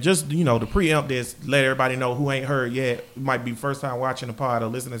church. And just, to preempt this, let everybody know who ain't heard yet, might be first time watching the pod or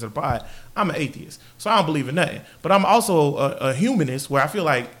listening to the pod, I'm an atheist. So I don't believe in nothing. But I'm also a humanist where I feel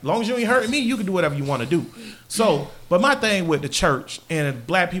like as long as you ain't hurting me, you can do whatever you want to do. So, but my thing with the church and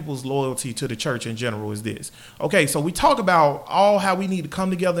black people's loyalty to the church in general is this. Okay, so we talk about all how we need to come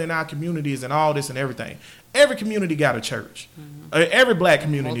together in our communities and all this and everything. Every community got a church. Every black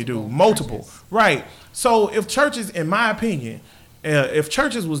community multiple churches. Right. So if churches, in my opinion, if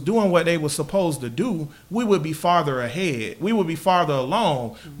churches was doing what they were supposed to do, we would be farther ahead. We would be farther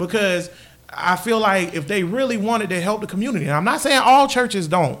along because I feel like if they really wanted to help the community, and I'm not saying all churches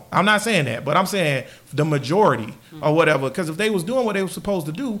don't. I'm not saying that, but I'm saying the majority or whatever. Because if they was doing what they were supposed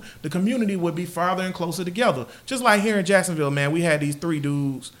to do, the community would be farther and closer together. Just like here in Jacksonville, man, we had these 3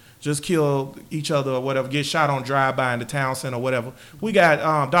 dudes just kill each other or whatever, get shot on drive-by in the town center or whatever. We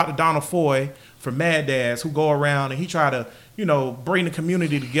got Dr. Donald Foy from Mad Dads who go around and he try to, bring the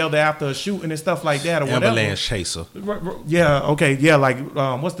community together after a shooting and stuff like that or whatever. Ambulance chaser. Yeah, okay, yeah, like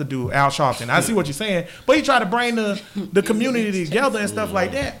what's the dude, Al Sharpton. I see what you're saying, but he tried to bring the community together and stuff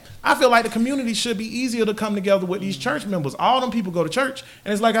like that. I feel like the community should be easier to come together with these church members. All them people go to church,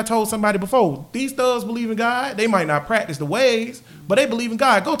 and it's like I told somebody before, these thugs believe in God. They might not practice the ways, but they believe in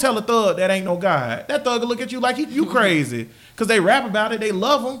God. Go tell a thug that ain't no God. That thug will look at you like you crazy. Because they rap about it, they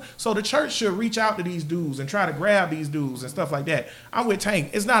love them. So the church should reach out to these dudes and try to grab these dudes and stuff like that. I'm with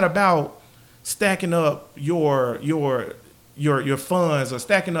Tank. It's not about stacking up your funds or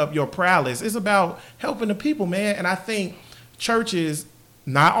stacking up your prowess. It's about helping the people, man. And I think churches,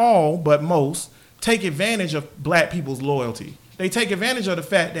 not all, but most, take advantage of black people's loyalty. They take advantage of the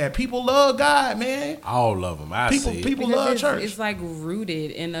fact that people love God, man. All of them. People Because love church. It's like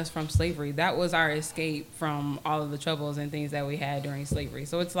rooted in us from slavery. That was our escape from all of the troubles and things that we had during slavery.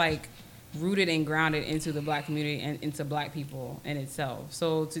 So it's like rooted and grounded into the black community and into black people in itself.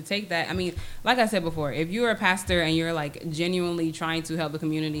 So to take that, I mean, like I said before, if you're a pastor and you're like genuinely trying to help the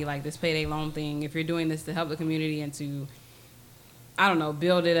community, like this payday loan thing, if you're doing this to help the community and to, I don't know,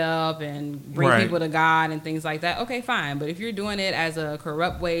 build it up and bring Right. people to God and things like that, okay, fine. But if you're doing it as a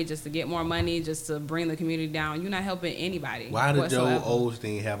corrupt way just to get more money, just to bring the community down, you're not helping anybody. Why did Joe whatsoever.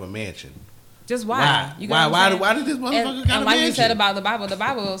 Osteen have a mansion? Just why? Why? You got what I'm saying? Why did this motherfucker and got a like you mansion? said about the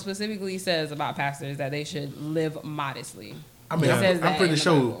Bible specifically says about pastors that they should live modestly. I mean, It says that I'm pretty in the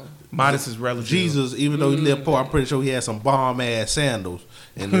sure Bible. Modest is relative. Jesus, even though he lived poor, I'm pretty sure he had some bomb ass sandals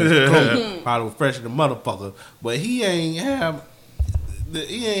and his coat probably was fresh than a motherfucker. But he ain't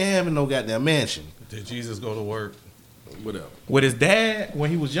having no goddamn mansion. Did Jesus go to work? Whatever. With his dad when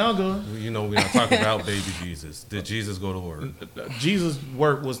he was younger, We're not talking about baby Jesus. Did Jesus go to work? Jesus'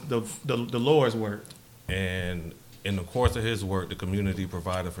 work was the Lord's work. And in the course of his work, the community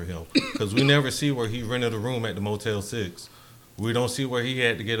provided for him. Because we never see where he rented a room at the Motel 6. We don't see where he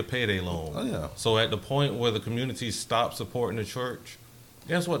had to get a payday loan. Oh, yeah. So at the point where the community stopped supporting the church,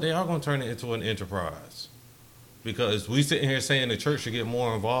 guess what? They are going to turn it into an enterprise. Because we sitting here saying the church should get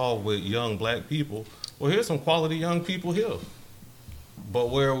more involved with young black people. Well, here's some quality young people here. But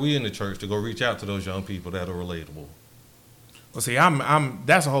where are we in the church to go reach out to those young people that are relatable? Well, see,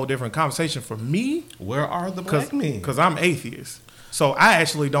 that's a whole different conversation for me. Where are the black men? Because I'm atheist. So I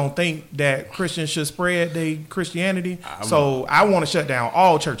actually don't think that Christians should spread their Christianity. So I want to shut down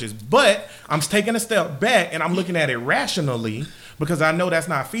all churches. But I'm taking a step back and I'm looking at it rationally because I know that's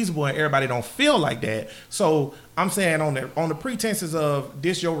not feasible and everybody don't feel like that. So I'm saying on the pretenses of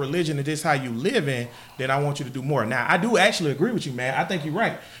this your religion and this how you live in, then I want you to do more. Now, I do actually agree with you, man. I think you're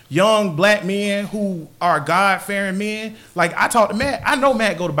right. Young black men who are God-fearing men, like I talk to Matt. I know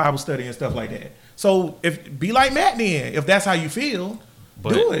Matt go to Bible study and stuff like that. So be like Matt then, if that's how you feel,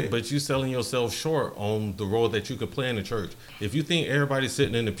 do it. But you selling yourself short on the role that you could play in the church. If you think everybody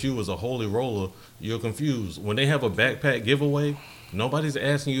sitting in the pew is a holy roller, you're confused. When they have a backpack giveaway, nobody's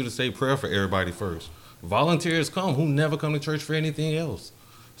asking you to say prayer for everybody first. Volunteers come who never come to church for anything else.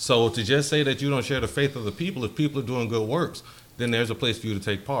 So to just say that you don't share the faith of the people, if people are doing good works, then there's a place for you to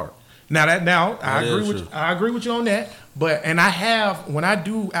take part. Now I That agree is with true. I agree with you on that. But and I have when I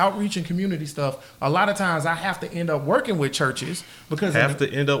do outreach and community stuff, a lot of times I have to end up working with churches because Have to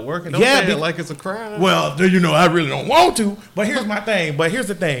end up working. Don't Yeah, say be- it like it's a crime. well, I really don't want to. But here's my thing. But here's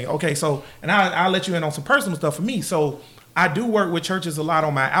the thing. Okay, so and I'll let you in on some personal stuff for me. So I do work with churches a lot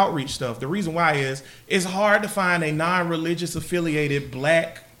on my outreach stuff. The reason why is it's hard to find a non-religious affiliated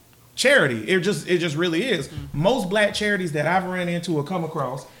black charity. It just really is. Most black charities that I've ran into or come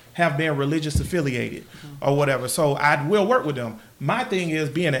across have been religious affiliated or whatever. So I will work with them. My thing is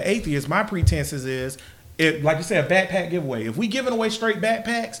being an atheist, my pretenses is it like you said, a backpack giveaway. If we giving away straight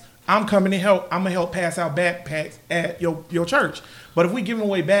backpacks, I'm coming to help. I'm gonna help pass out backpacks at your church. But if we giving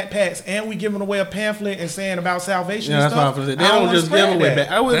away backpacks and we giving away a pamphlet and saying about salvation Yeah, and that's what I'm stuff, gonna say. I They don't wanna just spread give away that.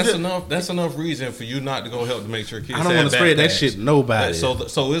 back. I would That's just, enough. That's enough reason for you not to go help to make sure kids. I don't want wanna to spread that shit to nobody.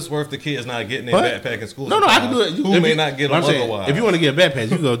 So it's worth the kids not getting their What? backpack in school. No, I can do it. Who may not get them I'm saying, otherwise. if you want to get a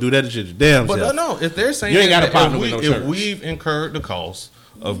backpack, you go do that shit your damn But self. no, if they're saying You ain't got a that partner if with no we- church. if we've incurred the cost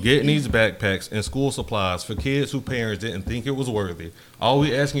of getting these backpacks and school supplies for kids whose parents didn't think it was worthy, all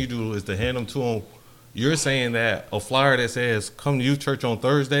we asking you to do is to hand them to them. You're saying that a flyer that says "Come to youth church on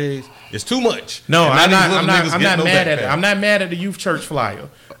Thursdays" is too much. No, And I'm now not. these I'm little not. niggas I'm get not no mad at it. backpack. I'm not mad at the youth church flyer.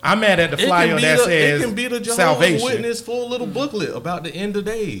 I'm mad at the flyer that it says can be the Jehovah's salvation. Witness full little booklet about the end of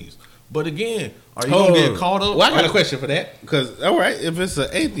days. But again, are you gonna get caught up? Well, I got a question for that. Because all right, if it's an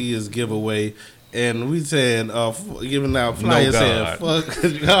atheist giveaway and we saying giving out flyers saying God.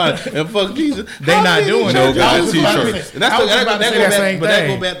 fuck God and fuck Jesus, They how not many doing churches- that. God I was about to t-shirts. say- And that's I was that about to go say that back, same but that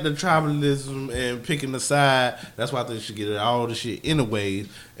thing. go back to tribalism and picking a side. That's why I think you should get all the shit anyways,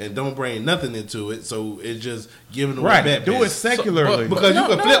 and don't bring nothing into it. So it's just giving away Right. backpacks. Do it secularly. because you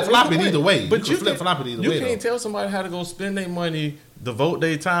can flip flop it wait. either way. But you can flip flop it either you way. can't though. tell somebody how to go spend their money, devote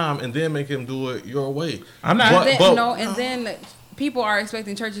their time, and then make them do it your way. I'm not. But- And then people are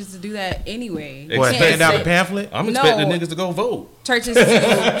expecting churches to do that anyway. You What, can't hand out say- a pamphlet? I'm No. expecting niggas to go vote.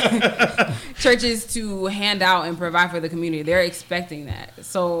 churches to hand out and provide for the community. They're expecting that.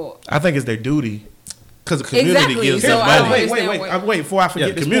 So I think it's their duty. Because the community Exactly. gives So them I money. don't understand Wait. Before I Yeah, forget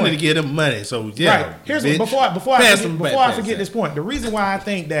the this community point. give them money. So yeah, Right. Here's bitch, before pass them I backpacks forget out. this point. The reason why I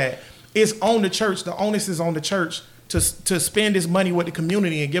think that it's on the church, the onus is on the church to spend this money with the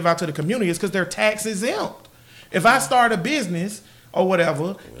community and give out to the community is because they're tax exempt. If I start a business or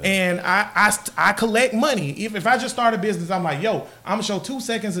whatever, and I collect money. If I just start a business, I'm like, yo, I'm gonna show 2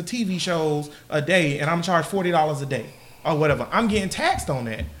 seconds of TV shows a day, and I'm gonna charge $40 a day or whatever. I'm getting taxed on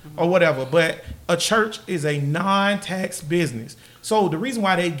that or whatever. But a church is a non-tax business, so the reason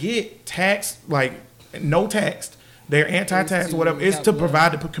why they get taxed, like no taxed, they're anti-tax or whatever, is to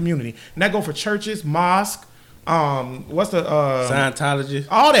provide the community. And that go for churches, mosque. What's the Scientology.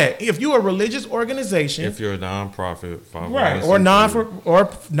 all that? If you're a religious organization, If you're a nonprofit, right, or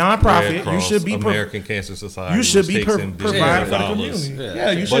nonprofit, Red Cross, you should be American Cancer Society. you should which be takes in providing for the billions of community. dollars.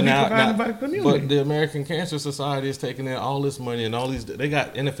 Yeah, you should But be now- providing now- for the community. But the American Cancer Society is taking in all this money and all these. They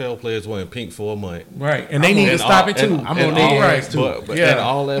got NFL players wearing pink for a month. Right, and they need to And stop all- it too. and- I'm and on their all- right. ass too. But Yeah. and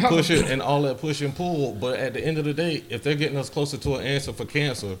all that push and pull. But at the end of the day, if they're getting us closer to an answer for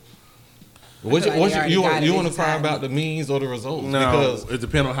cancer, feel like they already you got it. want They to just cry haven't. about the means or the results? No, Because it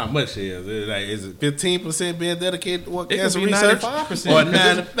depends on how much it is. Is it 15% being dedicated to what it cancer could be research, 95%. or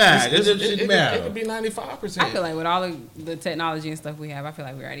 95? It It should matter. could be 95%. I feel like with all of the technology and stuff we have, I feel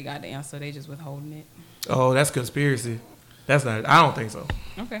like we already got the answer. They just withholding it. Oh, that's conspiracy. That's not. I don't think so.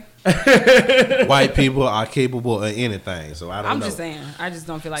 Okay. White people are capable of anything, so I don't I'm know. just saying. I just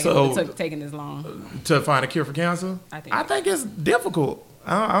don't feel like So- it took taking this long. To find a cure for cancer, I think- it's difficult.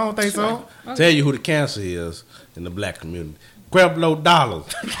 I don't think so. Tell you who the cancer is in the black community. Pueblo Dollars.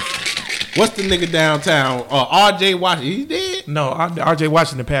 What's the nigga downtown? R.J. Washington. He dead. No, R.J.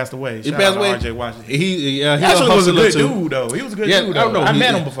 Washington passed away. He Shout passed out to away. R.J. Washington. He Actually was a hustler good too. dude though. He was a good Yeah, dude. I don't Though. know. I He-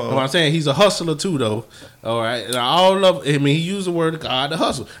 met him before. What I'm saying, he's a hustler too, though. All right, and all of. I mean, he used the word of God to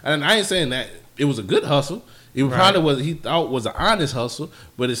hustle, and I ain't saying that it was a good hustle. It Right. probably was. He thought was an honest hustle,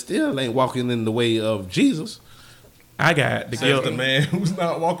 but it still ain't walking in the way of Jesus. I got the Says guilt. the man who's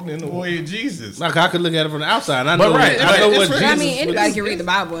not walking in the way of Jesus. Like I could look at it from the outside. And I But know, right, I know it's what right. Jesus. I mean, anybody was. can read the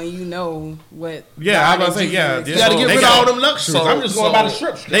Bible and you know what. Yeah, I was God about to and say, Jesus yeah, is. You got to get They rid of got- all them luxuries. I'm just going by the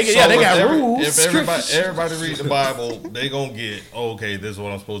scripture. They got if rules. If everybody read the Bible, they gonna get okay. This is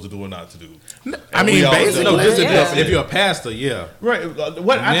what I'm supposed to do or not to do. I mean, we all basically, know No, this is Yeah. if you're a pastor, yeah. right.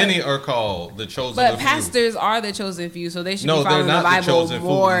 What I Many think, are called the chosen. But of few. pastors are the chosen few, so they should No, be they're following the not the Bible chosen few.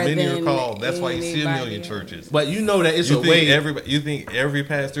 more Many than are called. That's why you see a million anybody else. churches. But you know that it's You a think way. you think every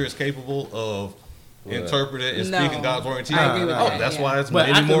pastor is capable of interpret it and No. speak in God's word and teach. I agree with that, That's yeah. why it's But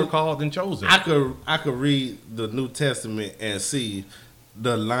many I more could- called than chosen. I could read the New Testament and see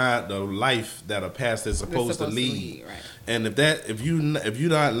the life that a pastor is supposed to lead. Right. And if you're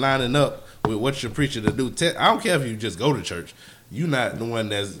not lining up with what you're preaching to do, I don't care if you just go to church. You're not the one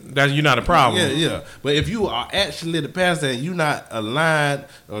that's You're not a problem. Yeah. But if you are actually the pastor and you're not aligned,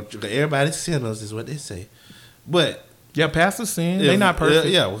 or everybody's sinners is what they say. But Yeah, pastors sin. They not perfect.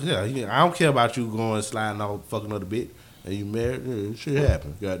 Yeah. I don't care about you going sliding off fucking other bit and you married. Yeah, shit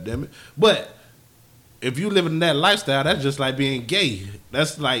happens. God damn it. But if you living that lifestyle, that's just like being gay.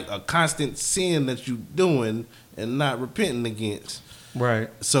 That's like a constant sin that you doing and not repenting against. Right.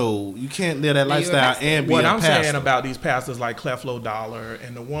 So you can't live that Yeah, you're a lifestyle pastor. and be What a I'm pastor. saying about these pastors like Cleflo Dollar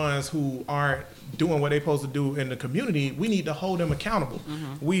and the ones who aren't doing what they're supposed to do in the community, we need to hold them accountable.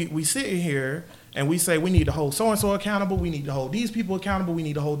 We sit here and we say we need to hold so-and-so accountable, we need to hold these people accountable, we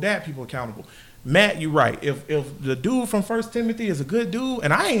need to hold that people accountable. Matt, you're right. If the dude from 1 Timothy is a good dude,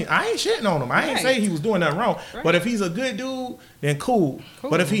 and I ain't shitting on him. I ain't Right. say he was doing nothing wrong. Right. But if he's a good dude, then cool.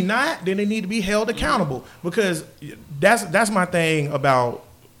 But if he not, then they need to be held accountable. Because that's my thing about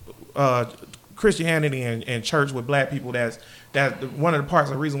Christianity and church with black people. That's one of the parts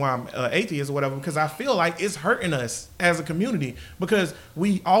of the reason why I'm atheist or whatever, because I feel like it's hurting us as a community because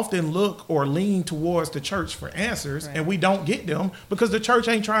we often look or lean towards the church for answers, and we don't get them because the church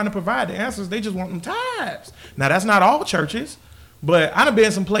ain't trying to provide the answers. They just want them tithes. Now, that's not all churches, but I done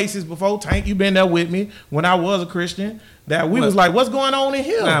been some places before. Tank, you been there with me when I was a Christian, that we was like, what's going on in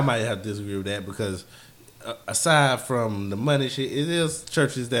here? I might have to disagree with that because aside from the money shit, it is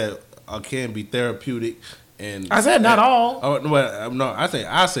churches that can be therapeutic. And I said not all. Oh no, I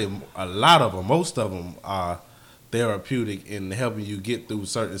say a lot of them. Most of them are therapeutic in helping you get through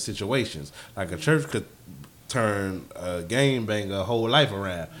certain situations. Like a church could turn a game banger whole life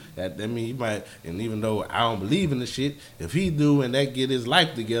around. I mean, he might, and even though I don't believe in the shit, if he do and that get his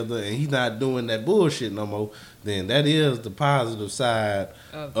life together and he's not doing that bullshit no more, then that is the positive side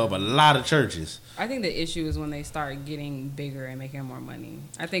of a lot of churches. I think the issue is when they start getting bigger and making more money.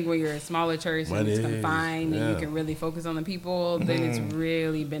 I think when you're a smaller church and it's Money, confined and yeah. you can really focus on the people, then it's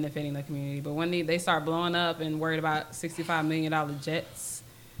really benefiting the community. But when they start blowing up and worried about $65 million jets,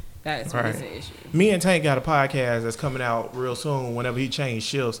 that's when it's an issue. Me and Tank got a podcast that's coming out real soon whenever he changed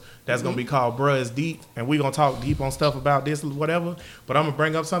shifts. That's going to be called Bruh is Deep. And we're going to talk deep on stuff about this, whatever. But I'm going to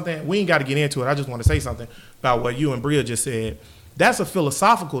bring up something. We ain't got to get into it. I just want to say something about what you and Bria just said. That's a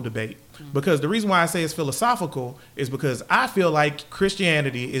philosophical debate. Because the reason why I say it's philosophical is because I feel like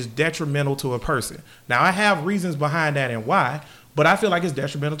Christianity is detrimental to a person. Now, I have reasons behind that and why, but I feel like it's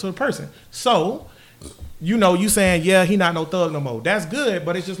detrimental to a person. So, you know, you saying, yeah, he not no thug no more. That's good,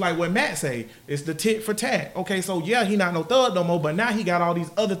 but it's just like what Matt say. It's the tit for tat. Okay, so yeah, he not no thug no more, but now he got all these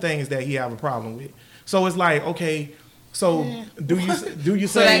other things that he have a problem with. So it's like, okay, so do you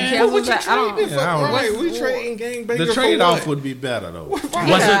So say that cancels that. I don't. Right, we trading gangbanger. The trade off would be better though. Was Yeah,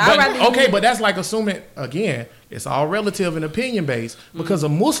 it- I'd rather but, okay, you- but that's like assuming again. It's all relative and opinion based because a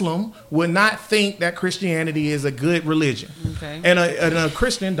Muslim would not think that Christianity is a good religion, Okay. and a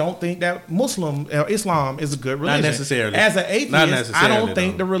Christian don't think that Islam is a good religion. necessarily. As an Not atheist, I necessarily, don't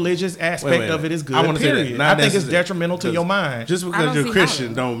think though. the religious aspect Wait. of it is good. I wanna say that. Period. Not I think it's necessarily. detrimental to your mind. Just I because don't you're see how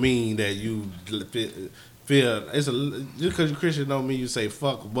Christian it- don't mean that you feel just because you're Christian don't mean you say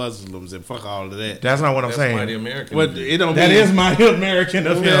fuck Muslims and fuck all of that. That's not what I'm That's saying. mighty American. But it don't That mean is mighty American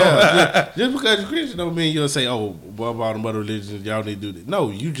of him. yeah. Just because you're Christian don't mean you'll say, oh, what about the other religions? Y'all need to do this.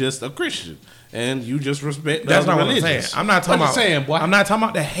 No, you just a Christian. And you just respect That's the not other what I'm saying. religions. I'm not talking What about. you saying, boy? I'm not talking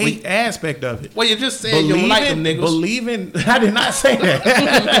about the hate aspect of it. Well, you just said you don't like them niggas. Believing, I did not say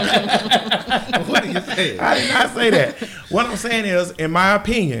that. What are you saying? I did not say that. What I'm saying is, in my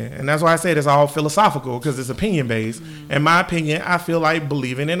opinion, and that's why I said it's all philosophical because it's opinion based. In my opinion, I feel like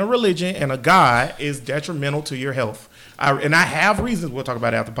believing in a religion and a God is detrimental to your health. And I have reasons. We'll talk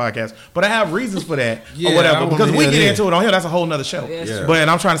about it after the podcast, but I have reasons for that Yeah, or I whatever wanna because we hear get that. into it on here. That's a whole nother show. Yeah, Yeah. But and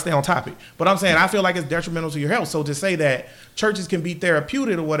I'm trying to stay on topic. But I'm saying I feel like it's detrimental to your health. So to say that churches can be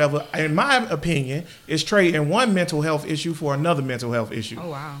therapeutic or whatever, in my opinion, is trading one mental health issue for another mental health issue. Oh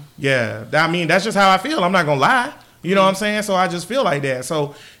wow. Yeah, I mean that's just how I feel. I'm not gonna lie. You know what I'm saying? So I just feel like that.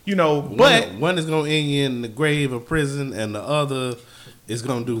 So you know, but one is gonna end you in the grave of prison, and the other is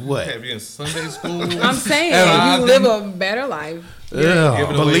gonna do what? Have you in Sunday school? I'm saying And you live a better life. Yeah.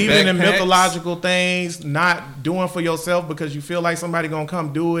 Giving away believing in backpacks. mythological things, not doing for yourself because you feel like somebody gonna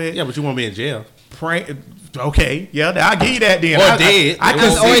come do it. Yeah, but you won't be in jail. Pray, okay, yeah, I'll give you that then. Or dead. I They can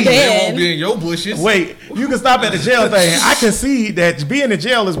won't Or be- see. They dead. won't be in your bushes. Wait, you can stop at the jail thing. I can see that being in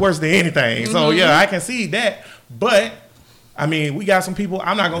jail is worse than anything. So yeah, I can see that. But I mean, we got some people.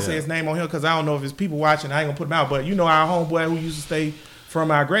 I'm not gonna say his name on here because I don't know if it's people watching. I ain't gonna put him out. But you know, our homeboy who used to stay from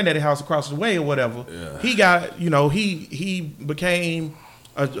our granddaddy house across the way or whatever. Yeah. He got, he became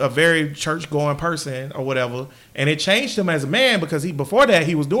a very church going person or whatever, and it changed him as a man because before that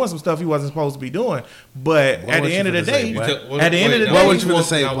he was doing some stuff he wasn't supposed to be doing. But at the end of the day,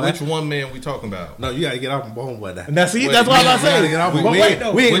 which one man we talking about? No, you gotta get off my homeboy. Now see, that's what I'm saying.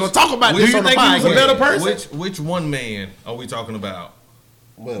 We ain't gonna talk about this on the podcast. A better person? Which one man are we talking about?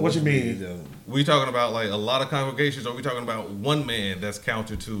 What you mean? We talking about like a lot of congregations, or we talking about one man that's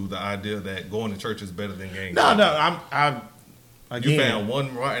counter to the idea that going to church is better than gang? No, I'm again, you found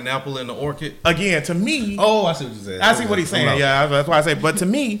one rotten apple in the orchard. Again, to me, I see what you're saying. I see what he's saying. Yeah, that's why I say. But to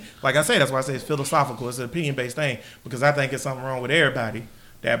me, like I say, that's why I say it's philosophical. It's an opinion-based thing because I think it's something wrong with everybody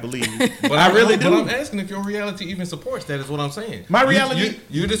that believes. But I really do. But I'm asking if your reality even supports that. Is what I'm saying. My reality.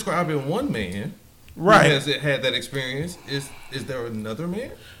 You're describing one man. Right. Who has had that experience. Is there another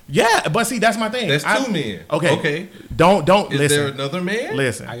man? Yeah, but see, that's my thing. That's two men. Okay. Don't Is listen. there another man?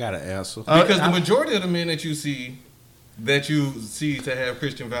 Listen. I got an answer. Because the majority of the men that you see to have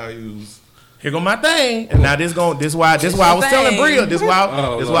Christian values. Here go my thing. And now this why I was telling Bria. This why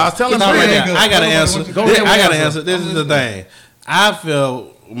I was telling Bria. I got an answer. I got an answer. This is the thing. I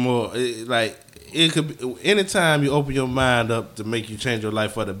feel more like it could be, anytime you open your mind up to make you change your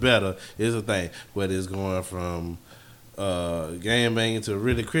life for the better is a thing. Whether it's going from gang banging to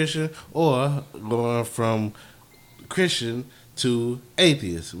really Christian or going from Christian to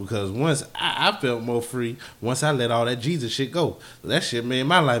atheist, because once I felt more free once I let all that Jesus shit go. That shit made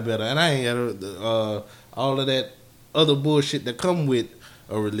my life better, and I ain't had all of that other bullshit that come with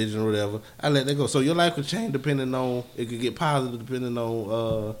a religion or whatever. I let that go. So your life could change depending on, it could get positive depending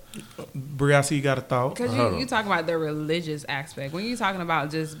on. Brie, I see you got a thought. Because you talk about the religious aspect. When you're talking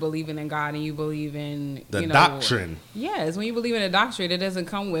about just believing in God and you believe in the doctrine. Yes, when you believe in a doctrine, it doesn't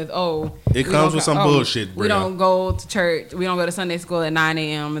come with, it comes with some bullshit, bro. We don't go to church. We don't go to Sunday school at 9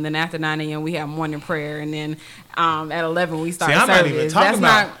 a.m. And then after 9 a.m. we have morning prayer. And then at 11 we start service. Not even talking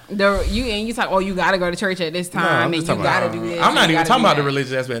about you talk, you got to go to church at this time and you got to do this. I'm not even talking about the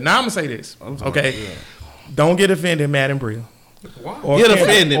religious aspect. Now I'm going to say this. Okay. Don't get offended, Matt and Bria. Why? Get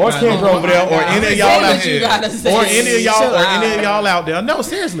offended, or Kendra over there, or any of y'all out there, or any of y'all out there. No,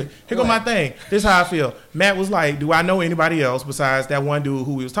 seriously. Here go my thing. This is how I feel. Matt was like, "Do I know anybody else besides that one dude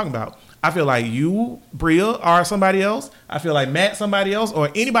who we was talking about?" I feel like you, Bria, are somebody else. I feel like Matt, somebody else,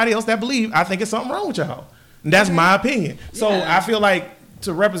 or anybody else that believe. I think it's something wrong with y'all. And that's my opinion. So I feel like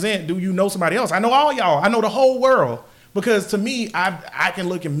to represent. Do you know somebody else? I know all y'all. I know the whole world. Because to me, I can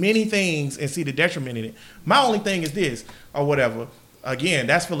look at many things and see the detriment in it. My only thing is this, or whatever. Again,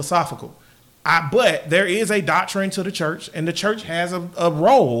 that's philosophical. But there is a doctrine to the church, and the church has a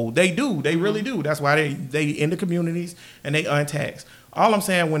role. They do. They really do. That's why they in the communities and they untaxed. All I'm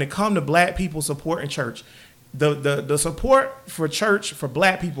saying, when it comes to black people supporting church, the support for church for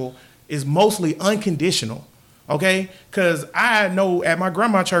black people is mostly unconditional. Okay, because I know at my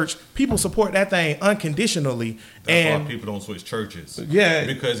grandma's church, people support that thing unconditionally. That's why people don't switch churches. Yeah,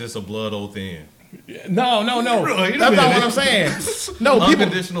 because it's a blood oath in. No. That's not what I'm saying. No, people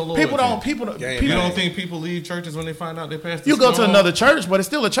don't think people leave churches when they find out their pastor. You go to another church, but it's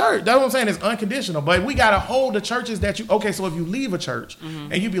still a church. That's what I'm saying. It's unconditional. But we gotta hold the churches that you. Okay, so if you leave a church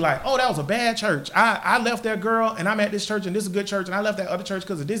and you be like, "Oh, that was a bad church. I left that girl and I'm at this church and this is a good church and I left that other church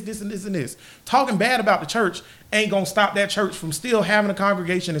because of this, and this, and this." Talking bad about the church ain't gonna stop that church from still having a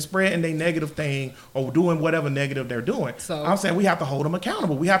congregation and spreading their negative thing or doing whatever negative they're doing. So I'm saying we have to hold them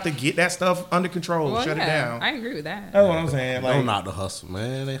accountable. We have to get that stuff under control, shut it down. I agree with that. That's what I'm saying. Like, don't knock the hustle,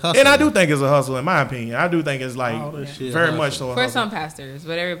 man. They hustle. And I do think it's a hustle, in my opinion. I do think it's like very much so a hustle. For some pastors,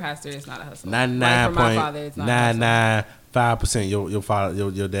 but every pastor is not a hustle.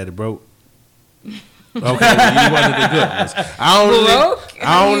 99.995% your daddy broke. Okay, you one of the good ones.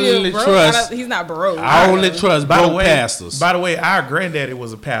 I only trust. He's not broke. I only trust broke pastors. By the way, our granddaddy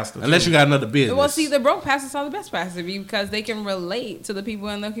was a pastor. Unless you got another business. Well, see, the broke pastors are the best pastors because they can relate to the people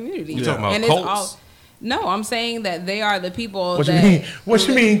in the community. You talking about cults? No, I'm saying that they are the people. What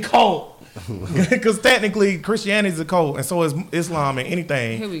you mean cult? Because technically Christianity is a cult, and so is Islam and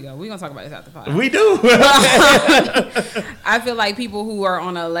anything. Here we go. We're gonna talk about this after the podcast. We do. I feel like people who are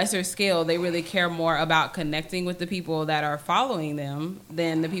on a lesser scale, they really care more about connecting with the people that are following them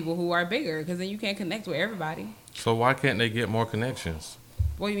than the people who are bigger, because then you can't connect with everybody. So why can't they get more connections?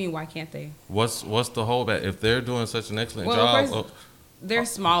 What do you mean? Why can't they? What's the holdback if they're doing such an excellent job? they're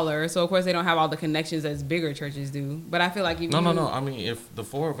smaller, so of course they don't have all the connections as bigger churches do. But I feel like if No. you, I mean, if the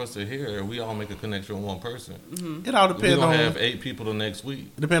 4 of us are here, we all make a connection with one person. It all We're depends gonna on have 8 people the next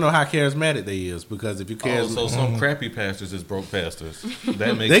week. it depends on how charismatic they is. Because if you So some crappy pastors is broke pastors.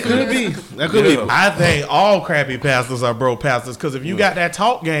 That makes they sense. could be. That could be. I think all crappy pastors are broke pastors because if you got that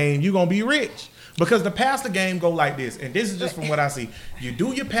talk game, you're going to be rich. Because the pastor game go like this, and this is just from what I see. You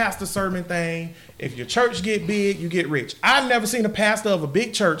do your pastor sermon thing. If your church get big, you get rich. I've never seen a pastor of a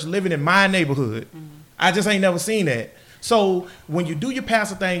big church living in my neighborhood. I just ain't never seen that. So when you do your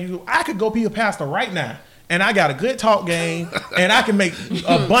pastor thing, I could go be a pastor right now. And I got a good talk game, and I can make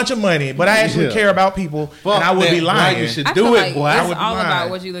a bunch of money, but I actually care about people, and I would be lying. You should I do feel it, like boy. it's would all lie. about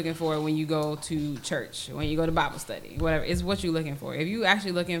what you're looking for when you go to church, when you go to Bible study, whatever. It's what you're looking for. If you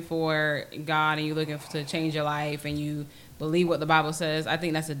actually looking for God and you're looking to change your life and you believe what the Bible says, I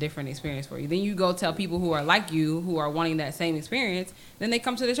think that's a different experience for you. Then you go tell people who are like you, who are wanting that same experience, then they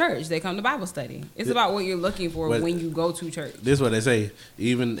come to the church. They come to Bible study. It's about what you're looking for But- when you go to church. This is what they say.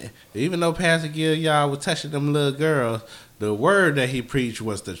 Even though Pastor Gil y'all was touching them little girls, the word that he preached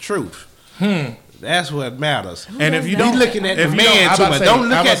was the truth. That's what matters. And if you He's don't looking at the if you man don't- I'm too about much. to Don't say-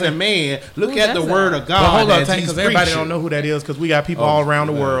 look I'm at about to the say- man. Look Who at the does word that? of But God. hold on, as Tank, he's because everybody preaching. don't know who that is because we got people all around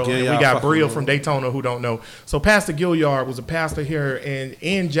the world. Yeah, And we y'all got fucking Bria with from me. Daytona who don't know. So Pastor Gilliard was a pastor here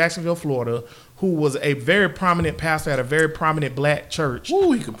in Jacksonville, Florida, who was a very prominent pastor at a very prominent black church.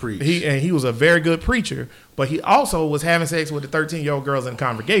 Ooh, he could preach. He was a very good preacher, but he also was having sex with the 13-year-old girls in the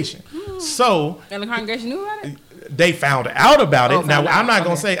congregation. So And the congregation knew about it? they found out about Oh, it. Now found out. I'm not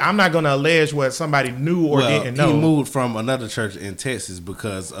gonna Okay. say I'm not gonna allege what somebody knew or didn't know. He moved from another church in Texas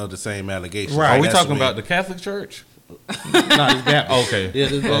because of the same allegations. Right. Are we That's talking the way- about the Catholic Church? No, it's Baptist. Okay. Yeah,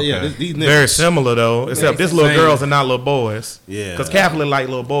 these Very niggas. similar though, except this little same. girls are not little boys. Yeah. because Catholic like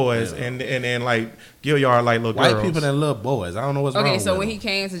little boys, Yeah. and like Gilliard like little White girls. people that love boys. I don't know what's wrong Okay, so with when them. he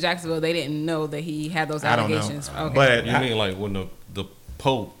came to Jacksonville, they didn't know that he had those I don't know, allegations. Okay. but You mean like when the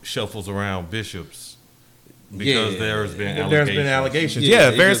Pope shuffles around bishops because Yeah. there's been allegations? there's been allegations.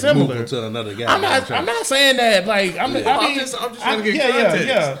 Yeah, he very just moved similar. them to another guy. I'm not saying that. Like, I mean, I'm just trying to get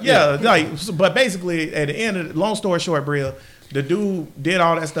context. Yeah. Like, but basically, at the end of long story short, Bria, the dude did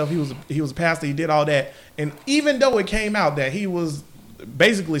all that stuff. He was a pastor. He did all that, and even though it came out that he was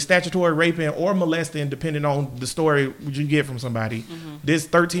basically statutory raping or molesting, depending on the story you get from somebody, this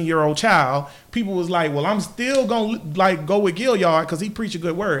 13-year-old child, people was like, well, I'm still gonna like go with Gilliard because he preached a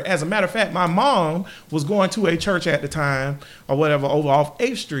good word. As a matter of fact, my mom was going to a church at the time or whatever over off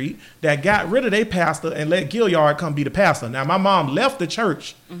 8th Street that got rid of their pastor and let Gilliard come be the pastor. Now my mom left the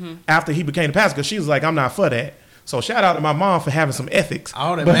church after he became the pastor because she was like, I'm not for that. So shout out to my mom for having some ethics.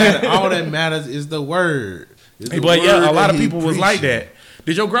 all that matters is the word. It's the But yeah, word a lot that of he people was like preaching. that.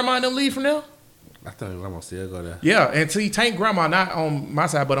 Did your grandma and them leave from there? I thought I'm gonna still go there. Yeah, and see, Tank grandma, not on my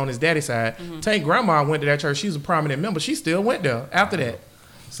side, but on his daddy's side. Tank grandma went to that church. She was a prominent member. She still went there after that.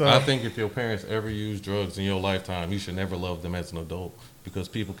 So I think if your parents ever used drugs in your lifetime, you should never love them as an adult because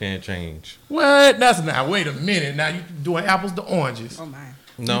people can't change. what? That's not. Wait a minute. Now you doing apples to oranges. Oh, my.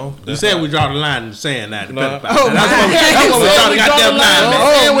 No, You that's said not- we draw the line in the sand now. No. That's what we draw the goddamn line, man.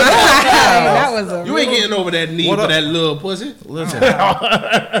 Oh, my. That was a You ain't getting over that knee What for up? that little pussy. Listen,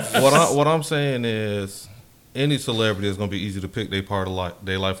 what I'm saying is, any celebrity is going to be easy to pick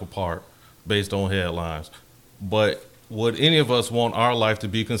their life apart based on headlines. But would any of us want our life to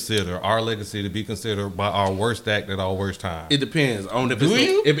be considered, our legacy to be considered by our worst act at our worst time? It depends on if Do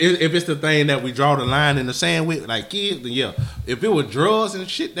you? if it's the thing that we draw the line in the sand with, like kids. Then yeah, if it was drugs and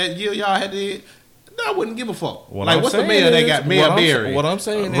shit that y'all had to, I wouldn't give a fuck. What like I'm what's the saying mayor that is- got Mayor Barry? What I'm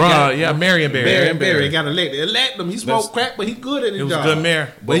saying is, Ron, yeah, Marion Barry. Barry Barry got elected. Elect him. He smoked That's- crack, but he good at his He was a job. good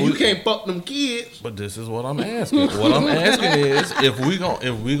mayor. But you can't fuck them kids. But this is what I'm asking. What I'm asking is, if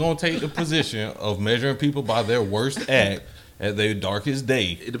we gonna take the position of measuring people by their worst act at their darkest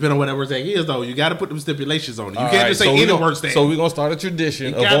day. It depends on what that worst act is, though. You got to put them stipulations on it. You All can't right, just say so any we gonna- worst act. So we're gonna start a tradition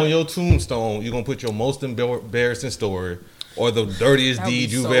You of got- on your tombstone, you're gonna put your most embarrassing story or the dirtiest That would be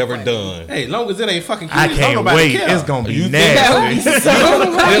deed you've so ever funny. done. Hey, long as it ain't fucking kids, I don't can't nobody wait. care. It's gonna be You think nasty.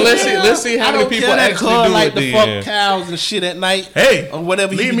 Then let's see I how many don't people care that actually cuz do like it. to Then. fuck cows and shit at night. Hey, or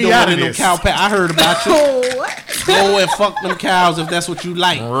whatever leave you be me doing out of in them this. cow pack. I heard about you. What? Go and fuck them cows if that's what you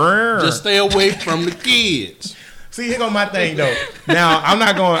like. Rrr. Just stay away from the kids. See, here go my thing though. Now I'm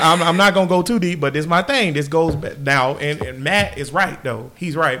not gonna go too deep, but this is my thing. This goes back now, and Matt is right though.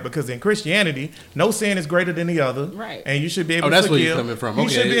 He's right because in Christianity, no sin is greater than the other. Right. And you should be able to that's forgive. where you're coming from. You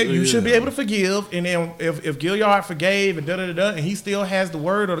Okay. should be able to forgive. And then if Gilliard forgave and and he still has the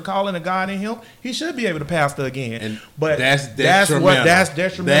word or the calling of God in him, he should be able to pastor again. And but that's detrimental. that's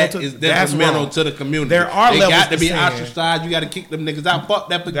detrimental. That is that's detrimental wrong. to the community. There are they levels got to be sin. ostracized. You got to kick them niggas out. Fuck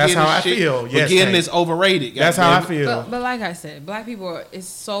that forgiveness That's how I shit. feel. Yes, Forgiveness Tank. overrated. That's how I goddamn it. feel. But like I said, black people is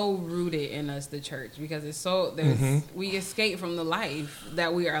so rooted in us, the church, because it's so we escape from the life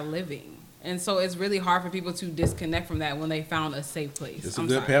that we are living, and so it's really hard for people to disconnect from that when they found a safe place. It's a I'm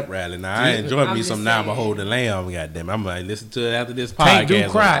good sorry. pep rally. Now I enjoy I'm me just some Now saying. Behold the Lamb. Goddamn, I'm gonna listen to it after this podcast. Tank do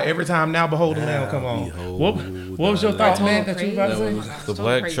cry every time Now Behold the Lamb come on. Behold What was your the thought, Lamb. man? That you about to say? The Totally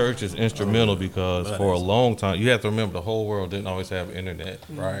black crazy. church is instrumental because for a long time, you have to remember the whole world didn't always have internet,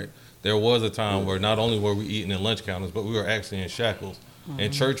 right? There was a time where not only were we eating in lunch counters, but we were actually in shackles.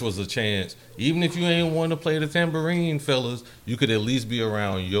 And church was a chance. Even if you ain't want to play the tambourine, fellas, you could at least be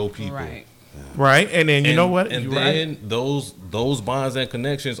around your people. Right. Right, and then you know what? And You're then right. those bonds and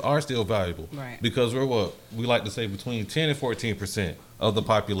connections are still valuable. Right. Because we're what we like to say between 10 and 14% of the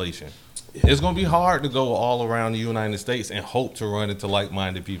population. It's gonna be hard to go all around the United States and hope to run into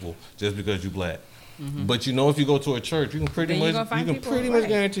like-minded people just because you black. But you know, if you go to a church, you can pretty Then you much gonna find people, pretty much right.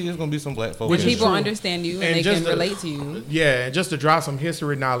 guarantee there's gonna be some black folks. Which And is people true. understand you and, And they just can to- relate to you. Yeah, and just to drop some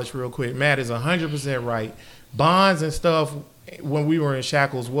history knowledge real quick, Matt is 100% right. Bonds and stuff when we were in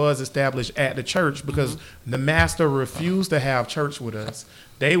shackles was established at the church because the master refused to have church with us.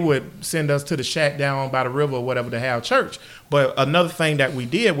 They would send us to the shack down by the river or whatever to have church. But another thing that we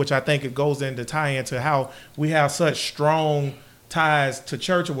did, which I think it goes into tie into how we have such strong ties to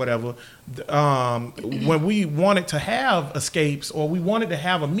church or whatever, when we wanted to have escapes or we wanted to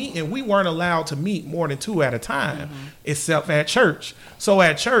have a meeting, we weren't allowed to meet more than 2 at a time, except at church. So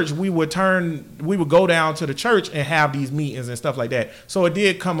at church, we would go down to the church and have these meetings and stuff like that. So it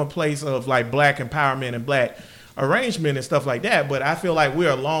did come a place of like black empowerment and black arrangement and stuff like that. But I feel like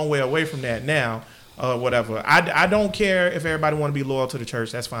we're a long way away from that now. Whatever. I don't care if everybody want to be loyal to the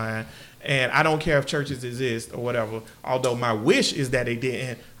church. That's fine. And I don't care if churches exist or whatever. Although my wish is that they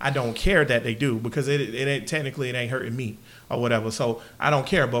didn't. I don't care that they do because it ain't technically it ain't hurting me or whatever. So I don't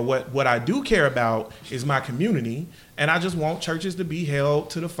care. But what I do care about is my community, and I just want churches to be held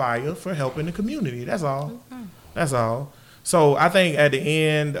to the fire for helping the community. That's all. That's all. So I think at the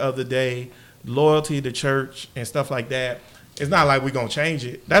end of the day, loyalty to church and stuff like that. It's not like we're gonna change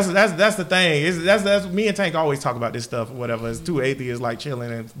it. That's the thing. That's me and Tank always talk about this stuff or whatever. It's two atheists like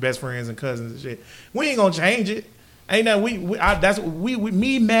chilling and best friends and cousins and shit. We ain't gonna change it. Ain't that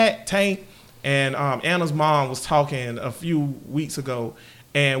me, Matt, Tank, and Anna's mom was talking a few weeks ago,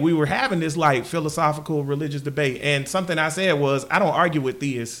 and we were having this like philosophical religious debate. And something I said was, I don't argue with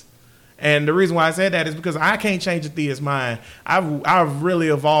theists. And the reason why I said that is because I can't change a theist's mind. I've really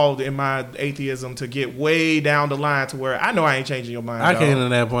evolved in my atheism to get way down the line to where I know I ain't changing your mind. I dog. came to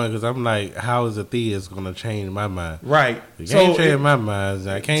that point because I'm like, how is a theist going to change my mind? Right. You So can't change my mind.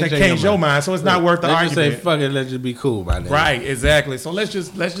 I can't change your mind. So it's not worth the let's argument. just say, fuck it, let's just be cool by now. Right, exactly. So let's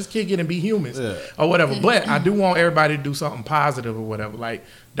just kick it and be humans Yeah. or whatever. But I do want everybody to do something positive or whatever. Like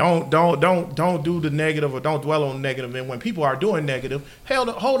don't do the negative or don't dwell on negative. And when people are doing negative,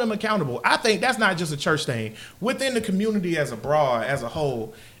 hold them accountable. I think that's not just a church thing. Within the community as a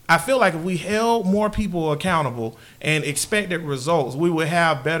whole, I feel like if we held more people accountable and expected results, we would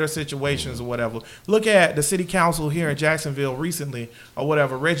have better situations or whatever. Look at the city council here in Jacksonville recently or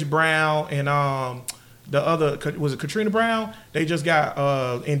whatever. Reggie Brown and the other, was it Katrina Brown? They just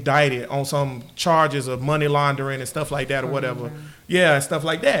got indicted on some charges of money laundering and stuff like that or whatever. Yeah, stuff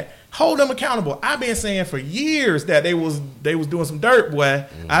like that. Hold them accountable. I've been saying for years that they was doing some dirt, boy.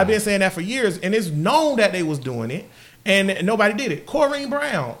 I've been saying that for years, and it's known that they was doing it, and nobody did it. Corrine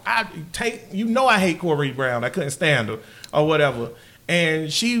Brown, I hate Corrine Brown. I couldn't stand her or whatever.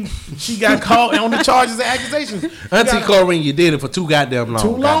 And she got caught on the charges and accusations. Auntie Corrine, you did it for too goddamn long. Too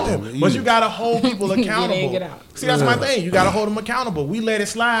long. goddamn it. But you gotta hold people accountable. get out. See, that's my thing. You gotta hold them accountable. We let it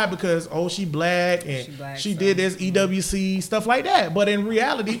slide because she black and she did this EWC stuff like that. But in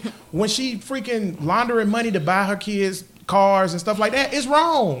reality, when she freaking laundering money to buy her kids cars and stuff like that, it's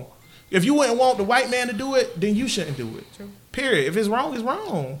wrong. If you wouldn't want the white man to do it, then you shouldn't do it. True. Period. If it's wrong, it's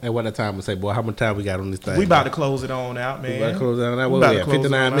wrong. And what the time we say, boy, how much time we got on this thing? We about to close it on out, man. We about to close it on out. We What about we to at, close it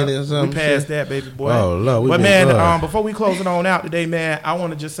 59 on minutes out. or something? We passed Shit. that, baby boy. Oh, Lord, we but been man, good. before we close it on out today, man, I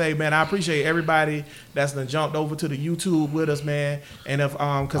want to just say, man, I appreciate everybody that's done jumped over to the YouTube with us, man. And if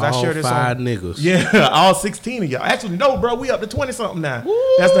because I All share this 5 on niggas. yeah, all 16 of y'all. Actually, no, bro, we up to 20 something now.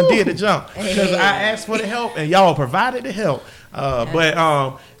 That's done did the jump because I asked for the help and y'all provided the help.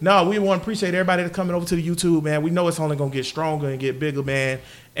 No, we want to appreciate everybody that's coming over to the YouTube, man. We know it's only gonna get stronger and get bigger, man.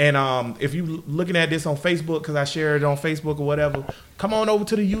 And if you looking at this on Facebook, because I share it on Facebook or whatever, come on over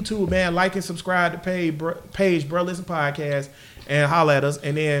to the YouTube, man. Like and subscribe to page Bruh Listen Podcast, and holler at us.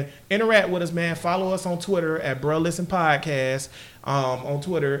 And then interact with us, man. Follow us on Twitter at Bruh Listen Podcast on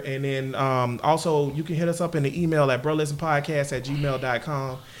Twitter. And then also you can hit us up in the email at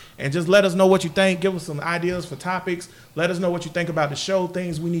bruhlistenpodcast@gmail.com. And just let us know what you think. Give us some ideas for topics. Let us know what you think about the show,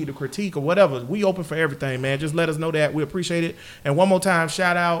 things we need to critique or whatever. We open for everything, man. Just let us know that. We appreciate it. And one more time,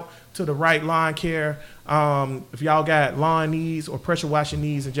 shout out to the Right Lawn Care. If y'all got lawn needs or pressure washing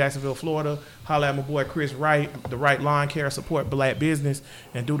needs in Jacksonville, Florida, holla at my boy Chris Wright. The Right Lawn Care, support black business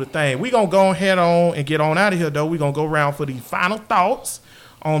and do the thing. We're going to go ahead on and get on out of here, though. We're going to go around for the final thoughts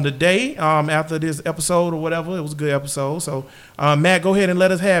on the day after this episode or whatever. It was a good episode. So, Matt, go ahead and let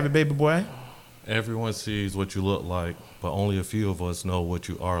us have it, baby boy. Everyone sees what you look like, but only a few of us know what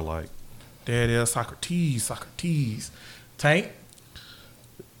you are like. There it is, Socrates. Tank?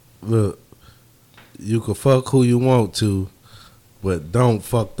 Look, you can fuck who you want to, but don't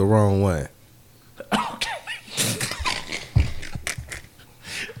fuck the wrong one.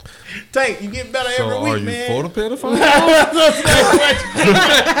 Tank, you get better So every are week, you man. for the pedophile?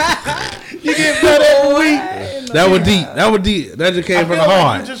 You get better every week. That was deep. That just came from the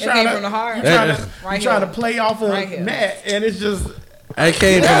heart. Just It trying came to, from the heart. You trying to, Right you trying to here. play off of Right here. Matt, and it's just That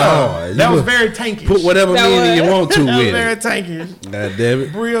came from the heart. that You was can very tanky. put whatever That meaning you was- want to That was with very it. tanky. God damn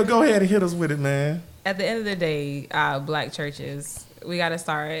it. Bria, go ahead and hit us with it, man. At the end of the day, black churches, we got to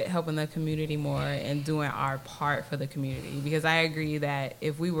start helping the community more and doing our part for the community. Because I agree that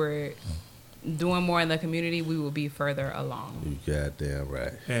if we were doing more in the community, we will be further along. You goddamn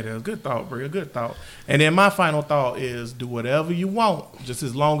right. Yeah, that was good thought, Bria. Good thought. And then my final thought is do whatever you want, just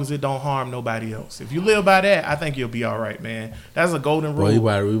as long as it don't harm nobody else. If you live by that, I think you'll be all right, man. That's a golden rule.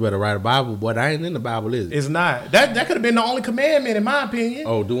 Boy, you better write a Bible. Boy, that ain't in the Bible, is it? It's not. That could have been the only commandment, in my opinion.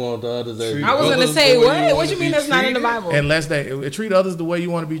 Oh, do unto others as you I was going to Others say, the way you what? What wanna you mean be that's not in the treated? Bible? Unless they treat others the way you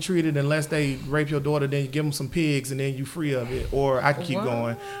want to be treated, unless they rape your daughter, then you give them some pigs and then you free of it. Or I can keep What?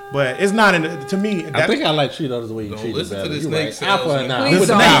 going, but it's not in the, to me. I think I like treat others the way you Don't treat listen them. to this You snake right. salesman. Alpha and I. Please I'm with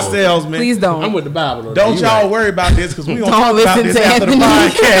the don't. Snake Bible. salesman. Please don't. I'm with the Bible. though. Don't You y'all right. worry about this because we gonna Don't talk about listen this to after the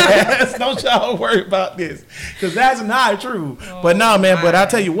Anthony. podcast. Don't y'all worry about this because that's not true. But no, man. But I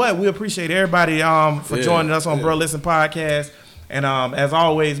tell you what, we appreciate everybody for Yeah, joining us on yeah. Bruh Listen Podcast. And as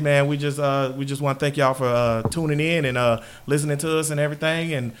always, man, we just want to thank y'all for tuning in and listening to us and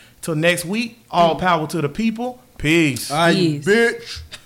everything. And till next week, all power to the people. Peace. Ah, you Peace. bitch.